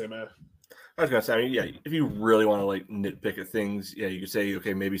you trying to say, man? I was gonna say, I mean, yeah, if you really want to like nitpick at things, yeah, you could say,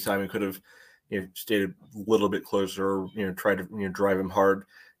 okay, maybe Simon could have, stayed a little bit closer, or tried to drive him hard,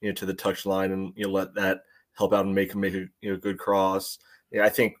 to the touchline, and let that help out and make him make a good cross. Yeah, I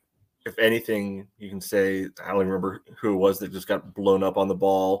think if anything, you can say, I don't even remember who it was that just got blown up on the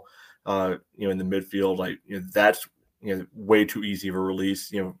ball, in the midfield. Like that's way too easy of a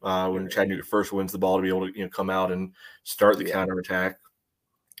release. When Chattanooga first wins the ball, to be able to come out and start the counterattack.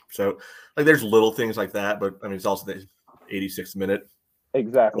 So, like, there's little things like that, but I mean, it's also the 86th minute.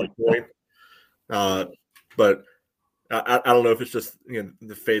 Exactly. Point. But I don't know if it's just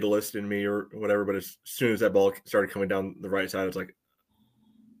the fatalist in me or whatever. But as soon as that ball started coming down the right side, it's like,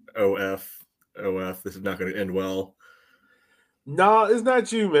 OF, this is not going to end well. No, it's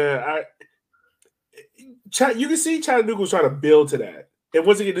not you, man. You can see Chattanooga was trying to build to that. And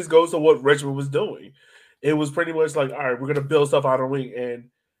once again, this goes to what Richmond was doing. It was pretty much like, all right, we're going to build stuff out on the wing. And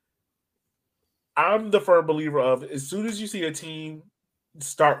I'm the firm believer of, as soon as you see a team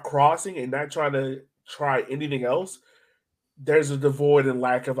start crossing and not trying to try anything else, there's a devoid and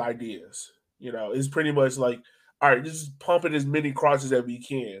lack of ideas. It's pretty much like, all right, just pumping as many crosses as we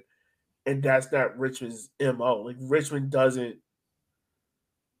can. And that's not Richmond's MO. Like, Richmond doesn't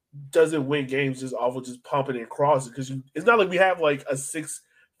win games just off of just pumping and crossing, because it's not like we have like a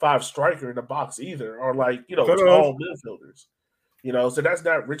 6'5" striker in the box either, or like tall midfielders. So that's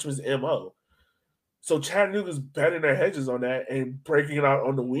not Richmond's MO. So Chattanooga's betting their hedges on that and breaking it out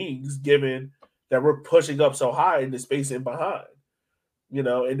on the wings, given that we're pushing up so high in the space in behind.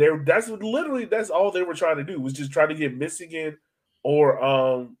 And that's all they were trying to do, was just try to get Michigan, or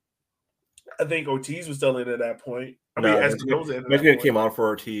I think Ortiz was still in at that point. Michigan came on for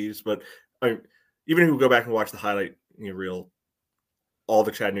Ortiz, but even if we go back and watch the highlight reel, all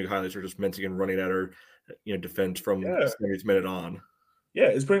the Chattanooga highlights are just Michigan running at her defense from the 70th minute on. Yeah,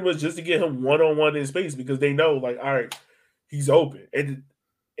 it's pretty much just to get him one-on-one in space, because they know, like, all right, he's open. And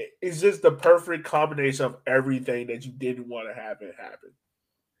it's just the perfect combination of everything that you didn't want to have it happen.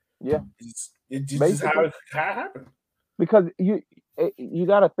 Yeah. It's just how it happened. Because you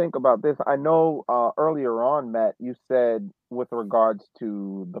got to think about this. I know earlier on, Matt, you said with regards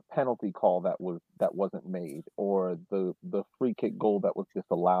to the penalty call that wasn't made, or the free kick goal that was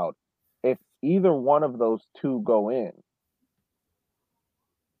disallowed, if either one of those two go in,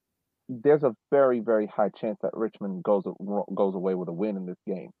 there's a very, very high chance that Richmond goes away with a win in this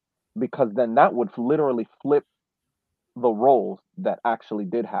game, because then that would literally flip the roles that actually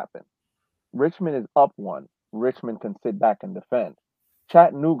did happen. Richmond is up one. Richmond can sit back and defend.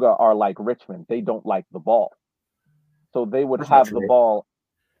 Chattanooga are like Richmond. They don't like the ball. So they would have the ball.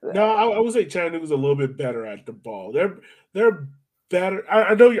 No, I would say Chattanooga's a little bit better at the ball. They're better.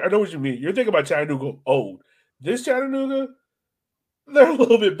 I know what you mean. You're thinking about Chattanooga old. This Chattanooga, they're a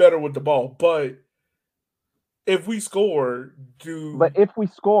little bit better with the ball. But if we score,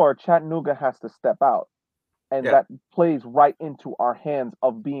 Chattanooga has to step out. And that plays right into our hands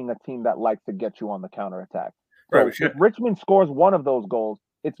of being a team that likes to get you on the counterattack. So if Richmond scores one of those goals,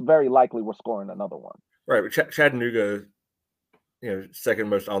 it's very likely we're scoring another one. Right, but Chattanooga, second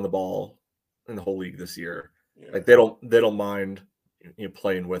most on the ball in the whole league this year. Yeah. Like they don't mind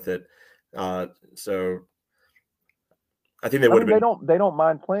playing with it. So I think they would have been. They don't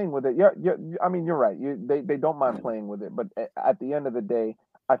mind playing with it. Yeah, I mean, you're right. They don't mind playing with it, but at the end of the day,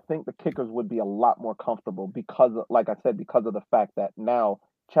 I think the kickers would be a lot more comfortable because of the fact that now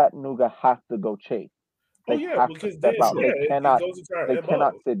Chattanooga have to go chase. They have to step out. They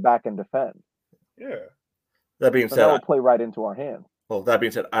cannot sit back and defend. Yeah. That being said, that will play right into our hands. Well, that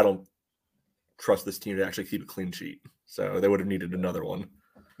being said, I don't trust this team to actually keep a clean sheet. So they would have needed another one.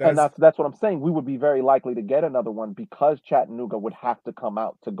 And that's what I'm saying. We would be very likely to get another one because Chattanooga would have to come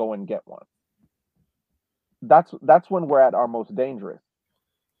out to go and get one. That's when we're at our most dangerous.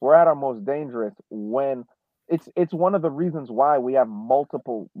 We're at our most dangerous when it's one of the reasons why we have most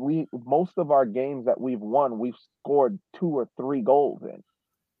of our games that we've won, we've scored 2 or 3 goals in.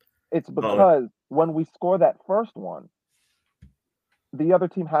 It's because when we score that first one, the other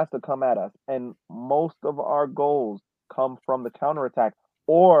team has to come at us, and most of our goals come from the counterattack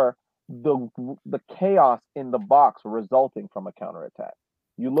or the chaos in the box resulting from a counterattack.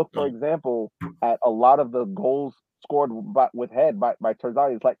 You look, for example, at a lot of the goals scored with head by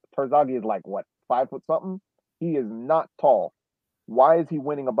Terzaghi. It's like Terzaghi is like what, 5 foot something? He is not tall. Why is he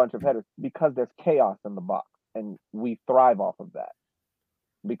winning a bunch of headers? Because there's chaos in the box, and we thrive off of that.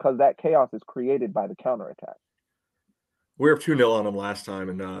 Because that chaos is created by the counterattack. We were up 2-0 on them last time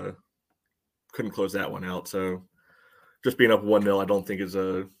and couldn't close that one out. So just being up 1-0, I don't think is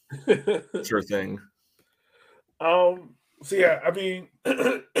a sure thing. So yeah, I mean,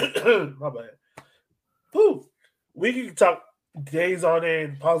 my bad. Whew. We can talk days on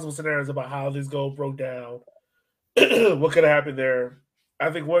end, possible scenarios about how this goal broke down. What could have happened there? I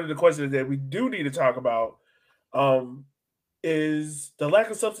think one of the questions that we do need to talk about is the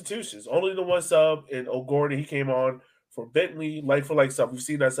lack of substitutions. Only the one sub in O'Gordy. He came on for Bentley, like for like sub. We've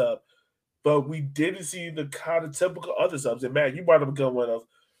seen that sub. But we didn't see the kind of typical other subs. And Matt, you brought up a good one of,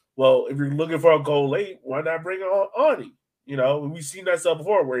 well, if you're looking for a goal late, why not bring on Ani? You know, we've seen that stuff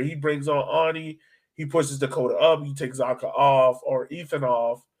before where he brings on Ani, he pushes Dakota up, you take Zaka off or Ethan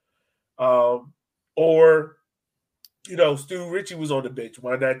off. Or, you know, Stu Ritchie was on the bench.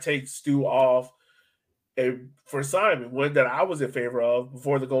 Why not take Stu off? And for Simon, one that I was in favor of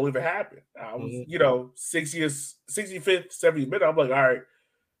before the goal even happened. I was, you know, 65th, 70th minute. I'm like, all right,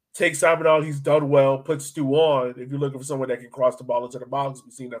 take Simon off. He's done well. Put Stu on. If you're looking for someone that can cross the ball into the box,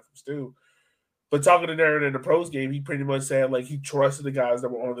 we've seen that from Stu. But talking to Darren in the pros game, he pretty much said like he trusted the guys that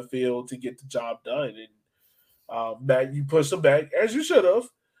were on the field to get the job done. And Matt, you pushed him back as you should have.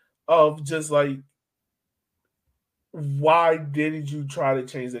 Of just like, why didn't you try to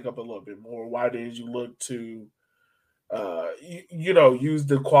change it up a little bit more? Why didn't you look to, you know, use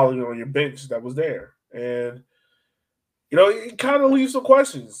the quality on your bench that was there? And you know, it kind of leaves some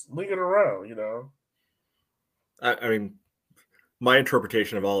questions lingering around. You know, I mean, my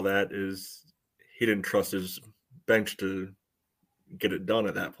interpretation of all that is he didn't trust his bench to get it done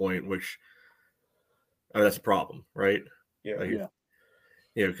at that point, which I mean, that's a problem, right? Yeah, like, yeah.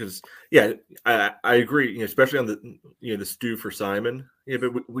 You know, because I agree. You know, especially on the Stu for Simon. Yeah,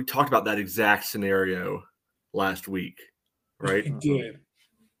 but we talked about that exact scenario last week, right? He did.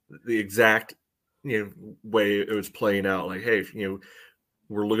 The exact way it was playing out. Like, hey,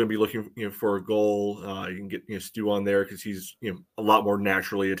 we're going to be looking for a goal. You can get Stu on there because he's a lot more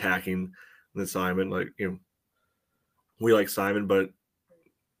naturally attacking than Simon. Like we like Simon, but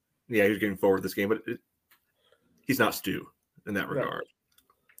yeah, he's getting forward this game, but he's not Stu in that regard.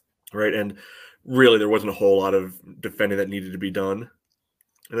 Right. And really, there wasn't a whole lot of defending that needed to be done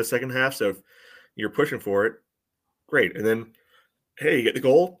in the second half. So if you're pushing for it, great. And then, hey, you get the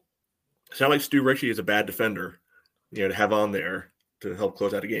goal. It's not like Stu Ritchie is a bad defender, to have on there to help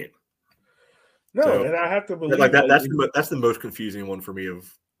close out a game. No, so, and I have to believe like that. That's the most confusing one for me of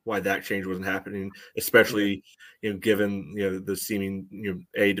why that change wasn't happening, especially given the seeming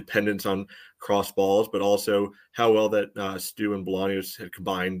dependence on cross balls, but also how well that Stu and Bolaños had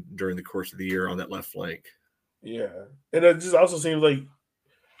combined during the course of the year on that left flank. Yeah, and it just also seems like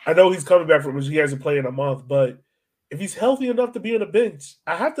I know he's coming back from he hasn't played in a month, but if he's healthy enough to be on the bench,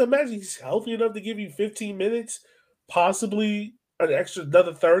 I have to imagine he's healthy enough to give you 15 minutes, possibly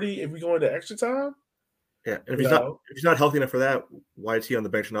another 30 if we go into extra time. Yeah, and if he's not healthy enough for that, why is he on the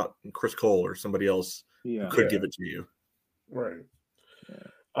bench, not Chris Cole or somebody else who could give it to you? Right.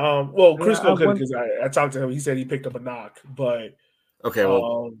 Yeah. Well, Chris Cole could, because I talked to him. He said he picked up a knock, but okay,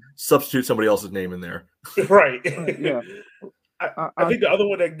 well, substitute somebody else's name in there. Right. Yeah. I think the other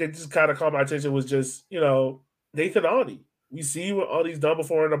one that just kind of caught my attention was just Nathan Ani. We see what Ani's done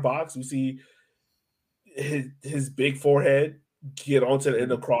before in the box. We see his big forehead get onto the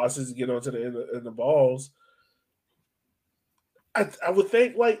end of crosses, get onto the end of the balls. I would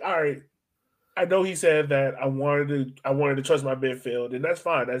think all right. I know he said that I wanted to trust my midfield, and that's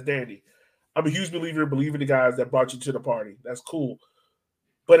fine. That's dandy. I'm a huge believer in the guys that brought you to the party. That's cool.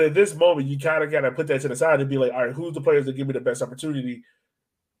 But at this moment, you kind of got to put that to the side and be like, all right, who's the players that give me the best opportunity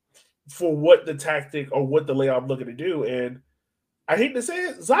for what the tactic or what the layout I'm looking to do? And I hate to say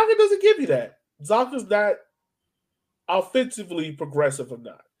it, Zaka doesn't give you that. Zaka's not offensively progressive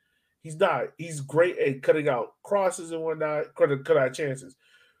enough. He's not. He's great at cutting out crosses and whatnot, cut out chances.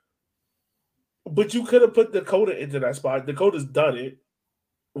 But you could have put Dakota into that spot. Dakota's done it,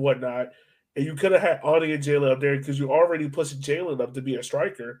 whatnot. And you could have had Audie and Jalen up there because you already pushed Jalen up to be a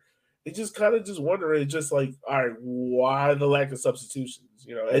striker. It's just kind of just wondering, just like, all right, why the lack of substitutions,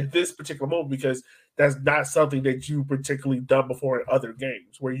 at this particular moment, because that's not something that you particularly done before in other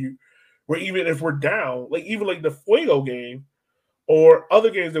games where even if we're down, like even like the Fuego game or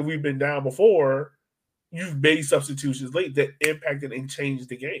other games that we've been down before, you've made substitutions late that impacted and changed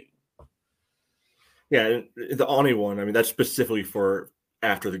the game. Yeah, the Ani one, I mean, that's specifically for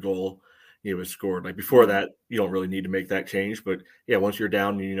after the goal was scored. Like before that, you don't really need to make that change. But yeah, once you're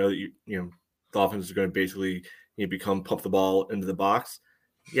down and you know that the offense is going to basically become pump the ball into the box.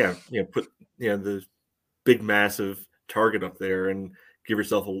 Yeah, put the big massive target up there and give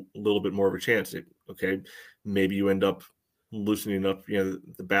yourself a little bit more of a chance. Okay, maybe you end up loosening up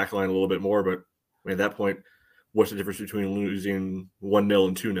the back line a little bit more, but at that point, what's the difference between losing 1-0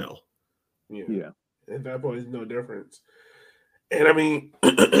 and 2-0? Yeah. At that point, there's no difference. And I mean,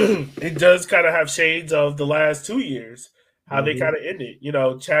 it does kind of have shades of the last 2 years, how they kind of ended.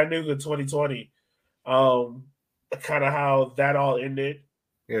 Chattanooga 2020, kind of how that all ended.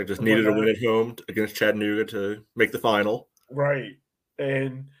 Yeah, just needed a win at home against Chattanooga to make the final. Right.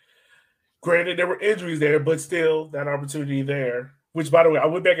 And granted, there were injuries there, but still that opportunity there. Which, by the way, I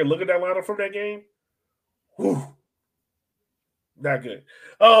went back and looked at that lineup from that game. Whew. Not good.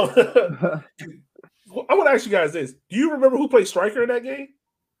 I want to ask you guys this. Do you remember who played striker in that game?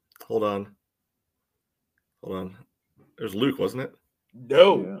 Hold on. It was Luke, wasn't it?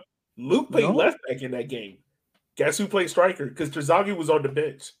 No. Yeah. Luke played left back in that game. Guess who played striker? Because Terzaghi was on the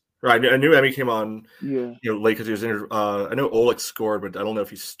bench. Right. I knew Emmy came on late because he was injured. I know Oleg scored, but I don't know if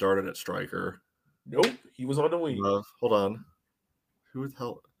he started at striker. Nope. He was on the wing. Hold on. Who the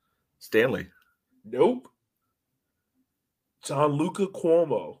hell? Stanley. Nope. Gianluca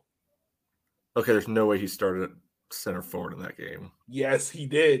Cuomo. Okay, there's no way he started at center forward in that game. Yes, he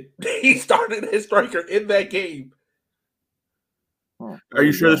did. He started as striker in that game. Are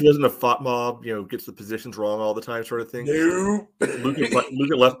you sure this wasn't a FOT mob, gets the positions wrong all the time sort of thing? No. Luke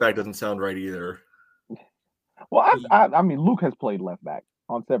at left back doesn't sound right either. Well, I mean, Luke has played left back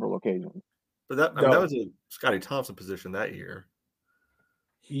on several occasions. But that was a Scotty Thompson position that year.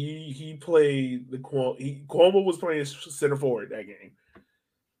 He played Cuomo was playing center forward that game.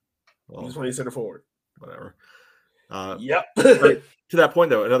 He was playing center forward. Whatever. Yep. Right, to that point,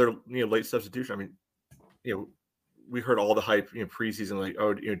 though, another late substitution. I mean, we heard all the hype preseason, like,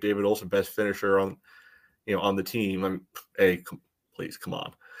 oh, David Olson, best finisher on the team. I mean, hey, please come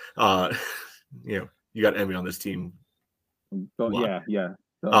on. You got Emmy on this team. So, yeah.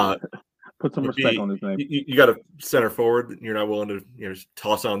 So, put some respect on his name. You got a center forward. You're not willing to just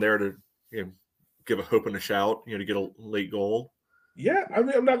toss on there to give a hope and a shout. To get a late goal. Yeah, I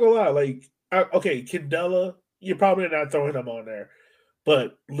mean, I'm not gonna lie. Like, okay, Candela, you're probably not throwing him on there,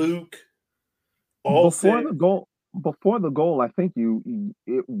 but Luke, Olsen, before the goal, I think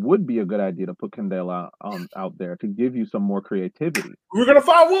it would be a good idea to put Candela out there to give you some more creativity. We're gonna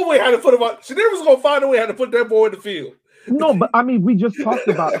find one way how to put him on. Shadir was gonna find a way how to put that boy in the field. No, but I mean, we just talked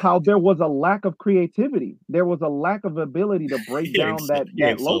about how there was a lack of creativity. There was a lack of ability to break down that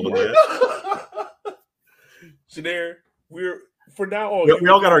logo. Shadir, for now on, we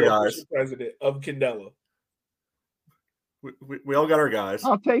all got our guys. President of Candela. We all got our guys.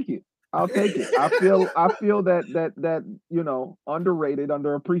 I'll take it. I feel that underrated,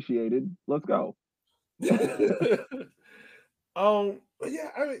 underappreciated. Let's go. Yeah,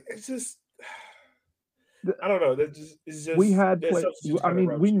 I mean, it's just I don't know. It's just we had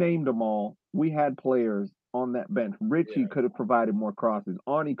we named them all. We had players on that bench. Richie could have provided more crosses.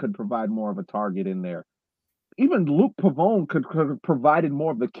 Arnie could provide more of a target in there. Even Luke Pavone could have provided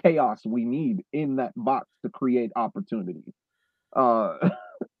more of the chaos we need in that box to create opportunities.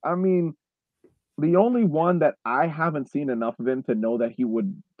 I mean, the only one that I haven't seen enough of him to know that he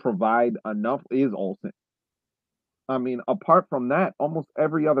would provide enough is Olsen. I mean, apart from that, almost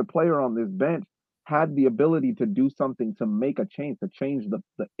every other player on this bench had the ability to do something to make a change, to change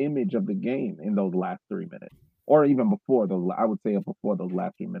the image of the game in those last 3 minutes. Or even before those, I would say before those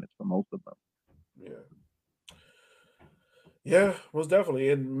last 3 minutes for most of them. Yeah. Yeah, most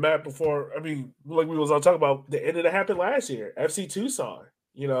definitely. And Matt, before, I mean, like we was all talking about, the end of that happened last year. FC Tucson,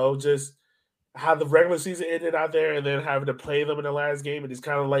 just how the regular season ended out there and then having to play them in the last game. And it's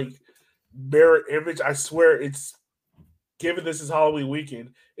kind of like mirror image. I swear it's, given this is Halloween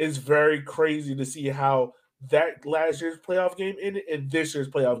weekend, it's very crazy to see how that last year's playoff game ended and this year's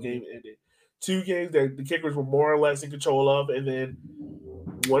playoff game ended. 2 games that the Kickers were more or less in control of, and then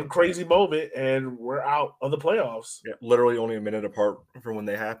one crazy moment, and we're out of the playoffs. Yeah, literally only a minute apart from when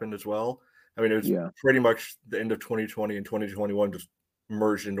they happened as well. I mean, it was pretty much the end of 2020 and 2021 just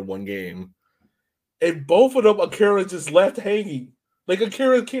merged into one game. And both of them, Akira just left hanging. Like,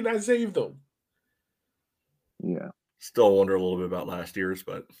 Akira cannot save them. Yeah. Still wonder a little bit about last year's,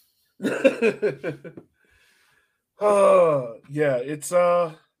 but yeah, it's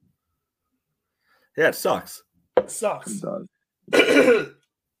yeah, it sucks. It sucks. It does.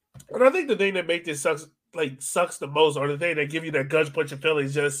 And I think the thing that makes this sucks the most, or the thing that give you that gut punch feeling,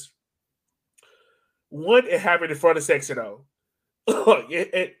 is just one, it happened in front of Section O.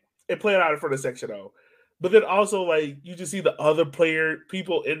 it played out in front of Section O. But then also, like, you just see the other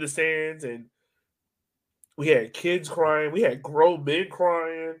people in the stands, and we had kids crying. We had grown men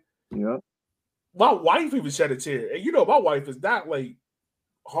crying. Yeah. My wife even shed a tear. And, you know, my wife is not, like,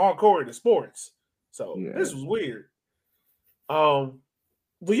 hardcore into sports. So, this was weird. But,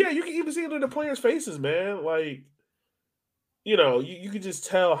 yeah, you can even see it in the players' faces, man. Like, you know, you can just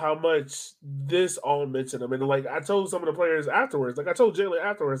tell how much this all meant to them. And, like, I told some of the players afterwards, like, I told Jalen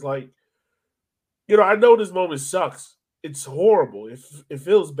afterwards, like, you know, I know this moment sucks. It's horrible. It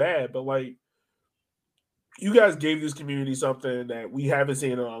feels bad, but, like, you guys gave this community something that we haven't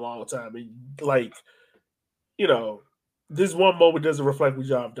seen in a long time. And, like, you know, this one moment doesn't reflect what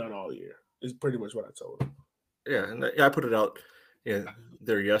y'all have done all year, is pretty much what I told them. Yeah, and I put it out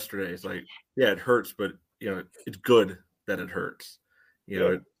there yesterday. It's like, yeah, it hurts, but, you know, it's good that it hurts.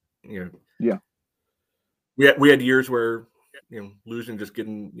 You know, we had years where, you know, losing, just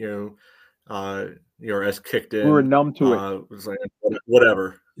getting, your ass kicked in. We were numb to it. It was like,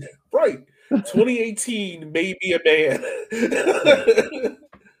 whatever. Right. 2018 made me a man.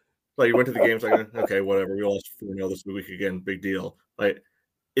 Like, you went to the games like, okay, whatever. We lost 4-0 this week again. Big deal. Like,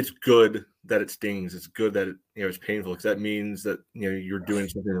 it's good that it stings. It's good that it's painful, because that means that, you're doing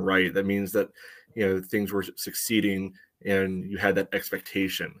something right. That means that, things were succeeding and you had that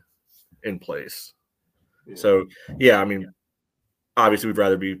expectation in place. Yeah. So, yeah, I mean, obviously we'd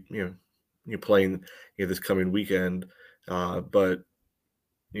rather be, you're playing this coming weekend, but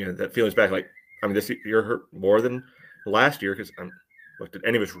that feeling's back. Like, I mean, this year hurt more than last year, because did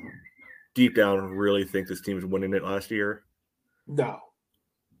any of us deep down really think this team was winning it last year? No.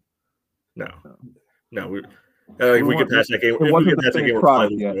 We could pass that game. It wasn't the finished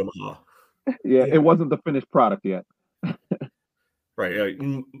product yet. Yeah, it wasn't the finished product yet. Right.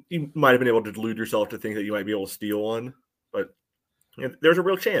 You might have been able to delude yourself to think that you might be able to steal one, but there's a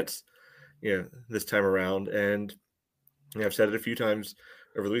real chance, this time around. And I've said it a few times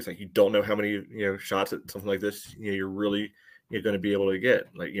over the weeks, like, you don't know how many shots at something like this you're really going to be able to get.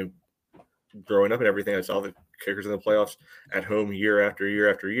 Like, growing up and everything, I saw the kickers in the playoffs at home year after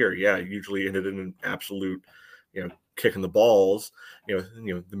year after year. Yeah, usually ended in an absolute kicking the balls.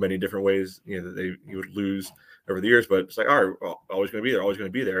 The many different ways that you would lose over the years, but it's like, all right, well, always going to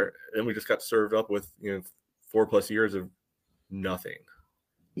be there. And we just got served up with 4+ years of nothing.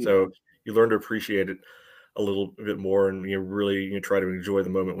 Yeah. So you learn to appreciate it a little bit more, and really try to enjoy the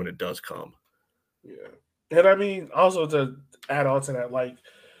moment when it does come. Yeah. And I mean, also to add on to that, like,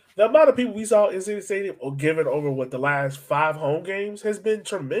 the amount of people we saw in City Stadium or given over with the last 5 home games has been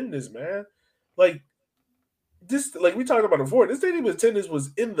tremendous, man. Like, this, like we talked about before, this stadium attendance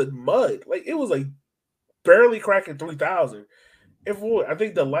was in the mud. Like, it was like barely cracking 3,000. I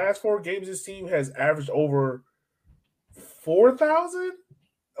think the last 4 games this team has averaged over 4,000,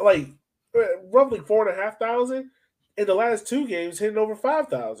 like roughly 4,500. In the last 2 games, hitting over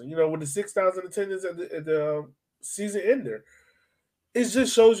 5,000. With the 6,000 attendance at the season ender. It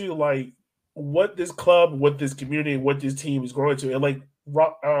just shows you, like, what this club, what this community, what this team is growing to. And, like,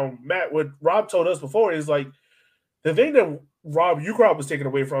 Matt, what Rob told us before is, like, the thing that Rob Ukrob was taken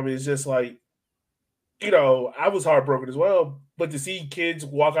away from is just, like, I was heartbroken as well. But to see kids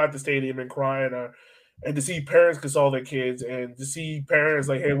walk out the stadium and crying, and to see parents console their kids, and to see parents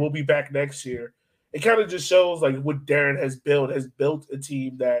like, hey, we'll be back next year, it kind of just shows, like, what Darren has built a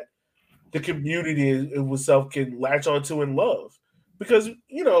team that the community itself can latch onto and love. Because,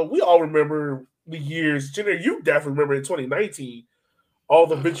 we all remember the years. Jenner, you definitely remember in 2019, all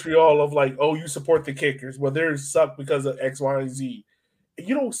the vitriol of, like, oh, you support the kickers. Well, they're suck because of X, Y, and Z. And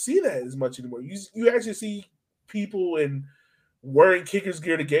you don't see that as much anymore. You actually see people wearing kickers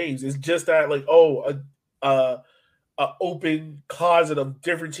gear to games. It's just that, like, a open closet of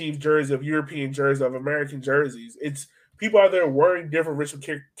different teams' jerseys, of European jerseys, of American jerseys. It's people out there wearing different Richmond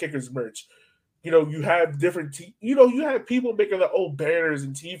Kickers merch. You have different you have people making their old banners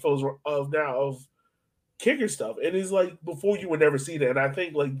and tifos of kicker stuff. And it's like, before, you would never see that. And I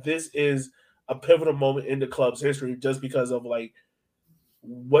think, like, this is a pivotal moment in the club's history, just because of, like,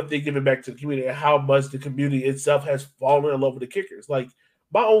 what they're giving back to the community and how much the community itself has fallen in love with the kickers. Like,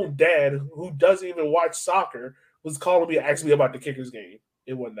 my own dad, who doesn't even watch soccer, was calling me, asking me about the Kickers game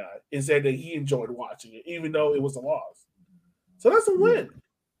and whatnot, and said that he enjoyed watching it, even though it was a loss. So that's a win.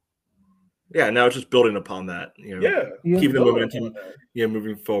 Yeah, now it's just building upon that. Keeping the momentum.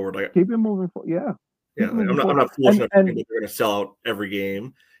 Moving forward. Like, keep it moving forward. Yeah. I'm not fortunate that they're going to sell out every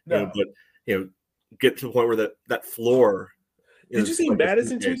game. But get to the point where that floor. Did you see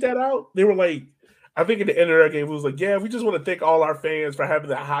Madison tweet that out? They were like, I think at the end of that game, it was like, yeah, we just want to thank all our fans for having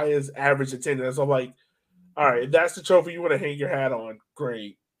the highest average attendance. I'm like, all right, if that's the trophy you want to hang your hat on,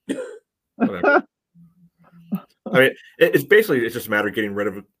 great. Whatever. I mean, it's just a matter of getting rid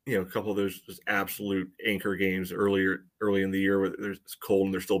of a couple of those just absolute anchor games early in the year where it's cold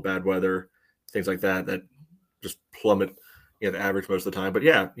and there's still bad weather, things like that just plummet the average most of the time. But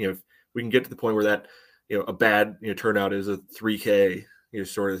if we can get to the point where that a bad turnout is a 3K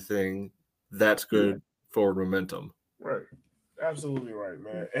sort of thing, that's good forward momentum. Right, absolutely right,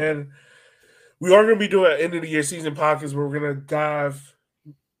 man. And we are going to be doing an end of the year season podcast where we're going to dive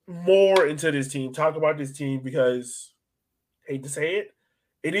more into this team, talk about this team because, hate to say it,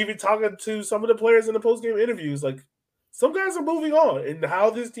 and even talking to some of the players in the post-game interviews, like some guys are moving on, and how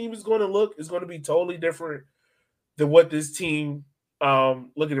this team is going to look is going to be totally different than what this team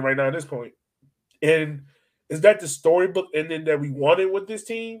looking at right now at this point. And is that the storybook ending that we wanted with this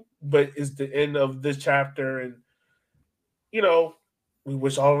team, but it's the end of this chapter, and we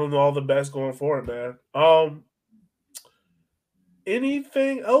wish all of them all the best going forward, man.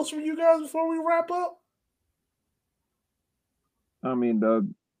 Anything else from you guys before we wrap up? I mean,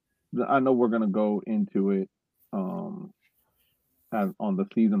 I know we're gonna go into it as on the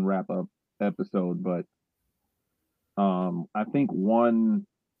season wrap up episode, but I think one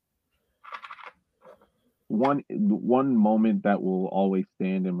moment that will always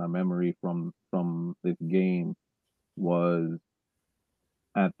stand in my memory from this game was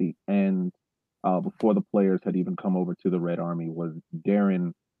at the end, before the players had even come over to the Red Army, was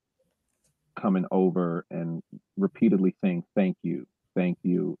Darren coming over and repeatedly saying thank you,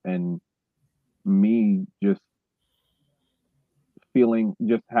 and me just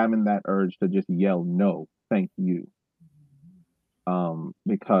having that urge to just yell no, thank you,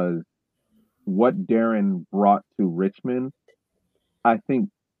 because what Darren brought to Richmond, I think,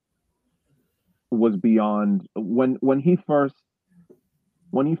 was beyond when he first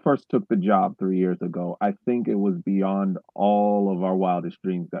took the job 3 years ago. I think it was beyond all of our wildest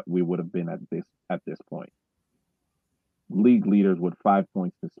dreams that we would have been at this point. League leaders with 5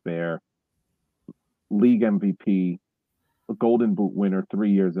 points to spare, league MVP, a Golden Boot winner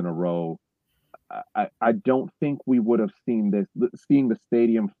 3 years in a row. I don't think we would have seeing the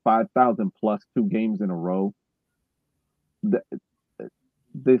stadium 5,000 plus 2 games in a row.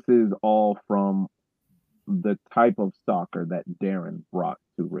 This is all from the type of soccer that Darren brought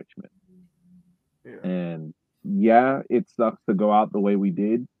to Richmond. Yeah. And it sucks to go out the way we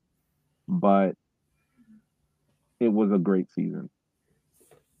did, but it was a great season.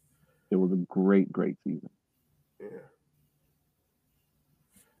 It was a great season. Yeah.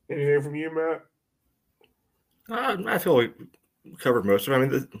 Anything from you, Matt? I feel like we covered most of it. I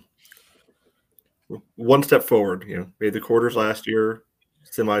mean, one step forward. Made the quarters last year,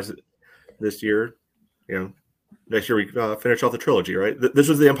 semis this year. Next year we finish off the trilogy, right? This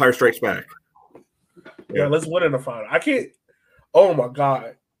was the Empire Strikes Back. Yeah, let's win in the final. I can't. Oh my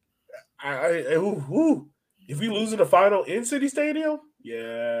God! If we lose in the final in City Stadium,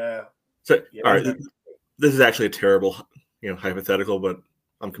 yeah. So all right, this is actually a terrible, hypothetical, but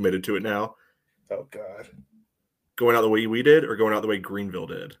I'm committed to it now. Oh God! Going out the way we did, or going out the way Greenville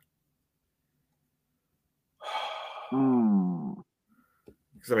did?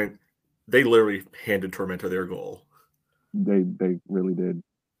 Because I mean, they literally handed Tormenta their goal. They really did.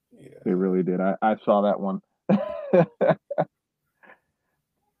 Yeah. They really did. I saw that one.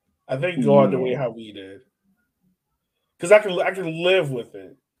 I think go out the way how we did, because I can live with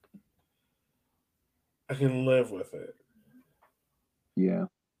it. I can live with it. Yeah.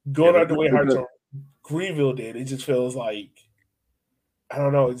 Going out the way how Greenville did, it just feels like, I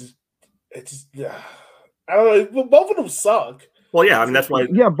don't know. It just I don't know. Both of them suck. Well, yeah, I mean that's why.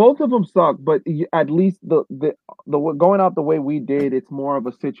 Yeah, both of them suck, but at least the going out the way we did, it's more of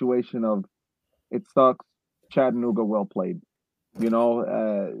a situation of it sucks. Chattanooga, well played.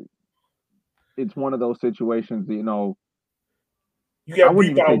 It's one of those situations. I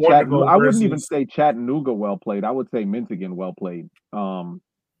wouldn't even say Chattanooga well played. I would say Mintigan well played.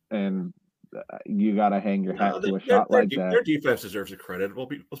 And you got to hang your hat to a shot like that. Their defense deserves the credit.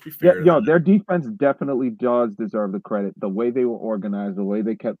 Let's be fair. Yeah, their defense definitely does deserve the credit. The way they were organized, the way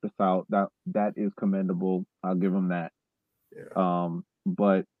they kept us out, that is commendable. I'll give them that. Yeah.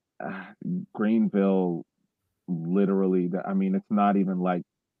 but Greenville literally, I mean, it's not even like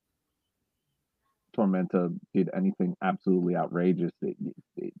Tormenta did anything absolutely outrageous.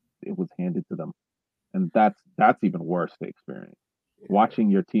 It was handed to them, and that's even worse to experience. Watching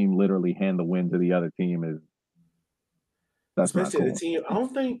your team literally hand the win to the other team that's especially not the cool. team. I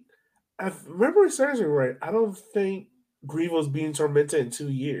don't think I remember Sergio right. I don't think Greenville's beating Tormenta in 2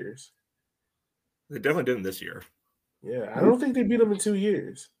 years. They definitely didn't this year. Yeah, I don't think they beat them in 2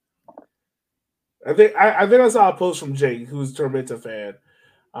 years. I think I saw a post from Jake, who's a Tormenta fan.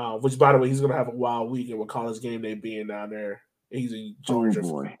 Which, by the way, he's going to have a wild weekend with college game day being down there. He's a Georgia. Oh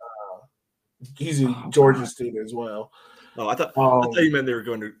boy. He's a Georgia student as well. Oh, I thought you meant they were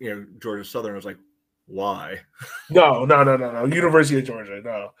going to Georgia Southern. I was like, why? No. University of Georgia,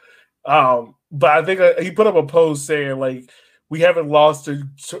 no. But I think he put up a post saying like we haven't lost to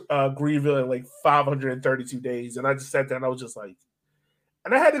Greenville in like 532 days, and I just sat there and I was just like,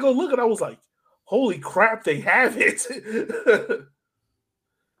 and I had to go look, and I was like, holy crap, they have it.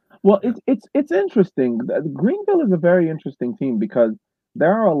 Well, it's interesting. Greenville is a very interesting team because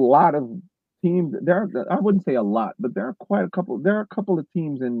there are a lot of teams. I wouldn't say a lot, but there are a couple of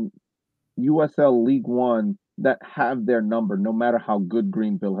teams in USL League One that have their number, no matter how good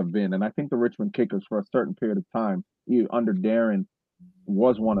Greenville have been. And I think the Richmond Kickers, for a certain period of time, under Darren,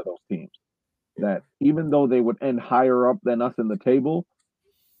 was one of those teams that even though they would end higher up than us in the table,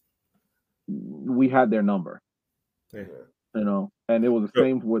 we had their number. Yeah. And it was the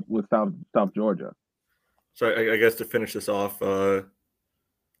same with South Georgia. So I guess to finish this off, who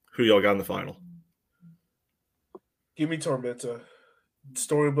y'all got in the final? Give me Tormenta.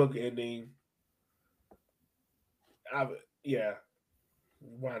 Storybook ending. Yeah.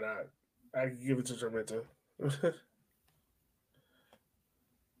 Why not? I can give it to Tormenta.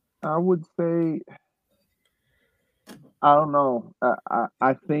 I would say, I don't know.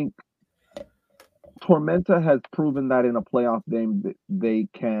 I think Tormenta has proven that in a playoff game they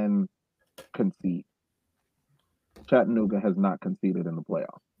can concede. Chattanooga has not conceded in the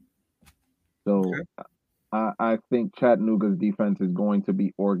playoffs. So okay. I think Chattanooga's defense is going to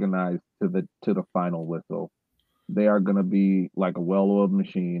be organized to the final whistle. They are going to be like a well-oiled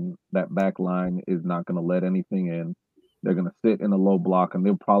machine. That back line is not going to let anything in. They're going to sit in a low block, and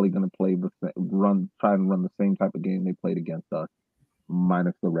they're probably going to try and run the same type of game they played against us,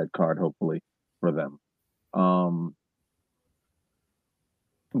 minus the red card, hopefully, for them.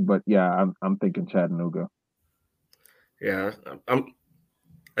 But yeah, I'm thinking Chattanooga. Yeah,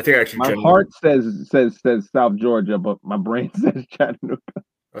 I think actually my heart says South Georgia, but my brain says Chattanooga.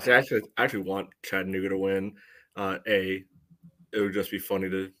 I actually want Chattanooga to win. It would just be funny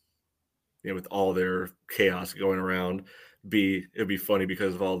to, with all their chaos going around. B, it'd be funny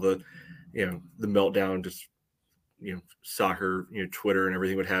because of all the, the meltdown, just, soccer, Twitter and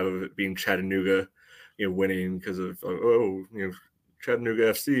everything would have of it being Chattanooga, winning because of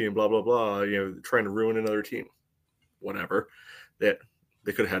Chattanooga FC and blah blah blah. Trying to ruin another team, whatever. That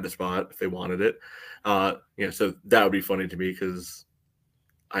they could have had the spot if they wanted it. So that would be funny to me because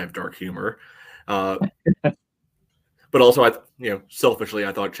I have dark humor. But also, selfishly,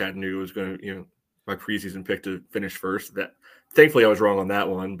 I thought Chattanooga was going to, my preseason pick to finish first. That thankfully I was wrong on that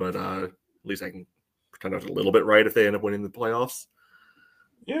one, but at least I can pretend I was a little bit right if they end up winning the playoffs.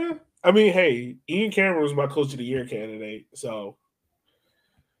 Yeah, I mean, hey, Ian Cameron was my Coach of the Year candidate, so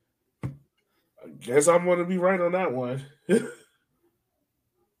I guess I'm going to be right on that one.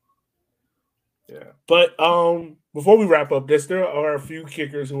 Yeah, but before we wrap up, there are a few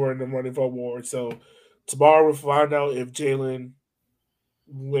kickers who are in the running for awards. So tomorrow we'll find out if Jalen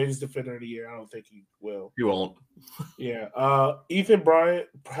wins Defender of the Year. I don't think he will. He won't. Yeah. Ethan Bryant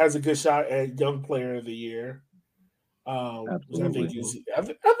has a good shot at Young Player of the Year. Absolutely. I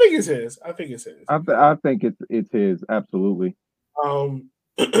think it's his. I think it's his. I think it's his. Absolutely.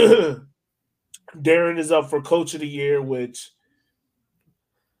 Darren is up for Coach of the Year, which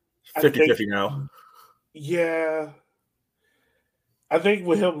 50-50 now. Yeah. I think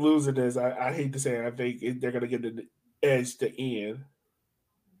with him losing this, I hate to say it, I think they're going to get the edge to Ian.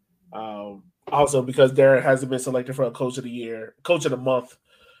 Also, because Darren hasn't been selected for a Coach of the Month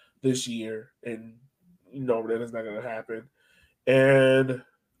this year, and that is not going to happen. And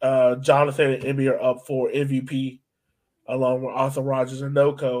Jonathan and Emmy are up for MVP along with Arthur Rogers and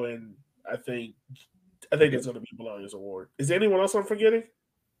Noko, and I think that's going to be Bologna's award. Is there anyone else I'm forgetting?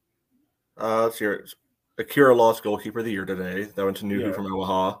 Let's hear it. Akira lost goalkeeper of the year today. That went to Nuhu from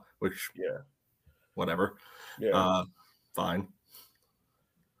Omaha, which whatever. Yeah. Fine.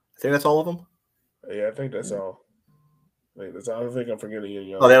 I think that's all of them. Yeah, I think that's all. I don't think I'm forgetting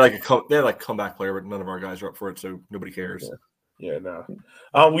any. Oh, they had like a comeback player, but none of our guys are up for it, so nobody cares. Yeah, no.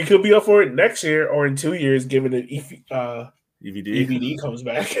 We could be up for it next year or in 2 years, given that EVD comes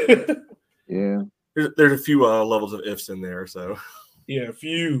back. Yeah. There's a few levels of ifs in there, so yeah,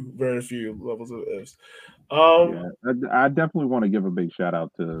 very few levels of ifs. Yeah, I definitely want to give a big shout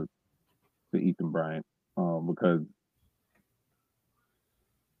out to Ethan Bryant because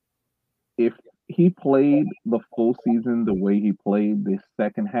if he played the full season the way he played the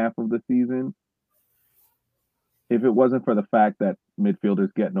second half of the season, if it wasn't for the fact that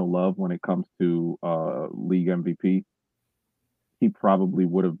midfielders get no love when it comes to league MVP, he probably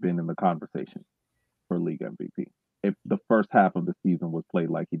would have been in the conversation for league MVP. If the first half of the season was played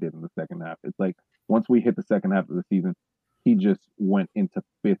like he did in the second half. It's like once we hit the second half of the season, he just went into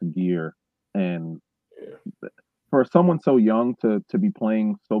fifth gear. And for someone so young to be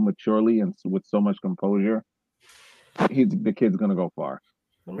playing so maturely and with so much composure, the kid's gonna go far.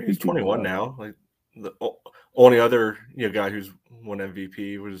 I mean, he's 21 now. Like the only other guy who's won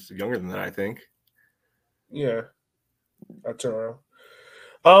MVP was younger than that, I think. Yeah, I turn around.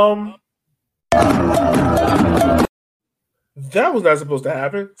 That was not supposed to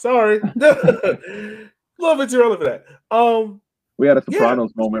happen. Sorry. A little bit too early for that. We had a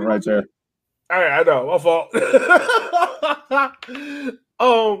Sopranos moment right there. All right, I know. My fault.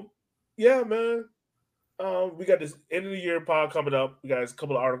 Yeah, man. We got this end of the year pod coming up. We got a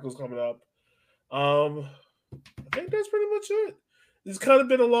couple of articles coming up. I think that's pretty much it. It's kind of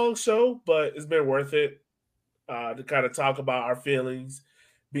been a long show, but it's been worth it to kind of talk about our feelings.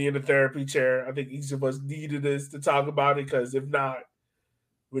 Be in the therapy chair. I think each of us needed this to talk about it because if not,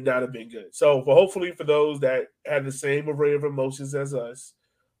 would not have been good. So hopefully for those that had the same array of emotions as us,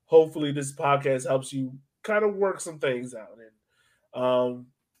 hopefully this podcast helps you kind of work some things out. And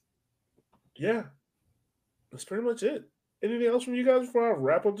yeah, that's pretty much it. Anything else from you guys before I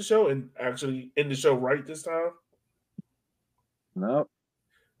wrap up the show and actually end the show right this time? No.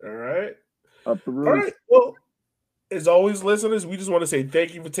 All right. Up the roof. All right. Well, as always, listeners, we just want to say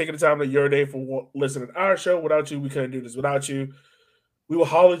thank you for taking the time of your day for listening to our show. Without you, we couldn't do this without you. We will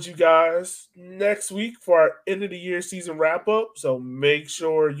holler at you guys next week for our end of the year season wrap up. So make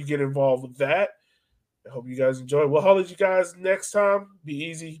sure you get involved with that. I hope you guys enjoy. We'll holler at you guys next time. Be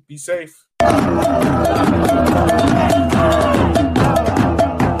easy. Be safe.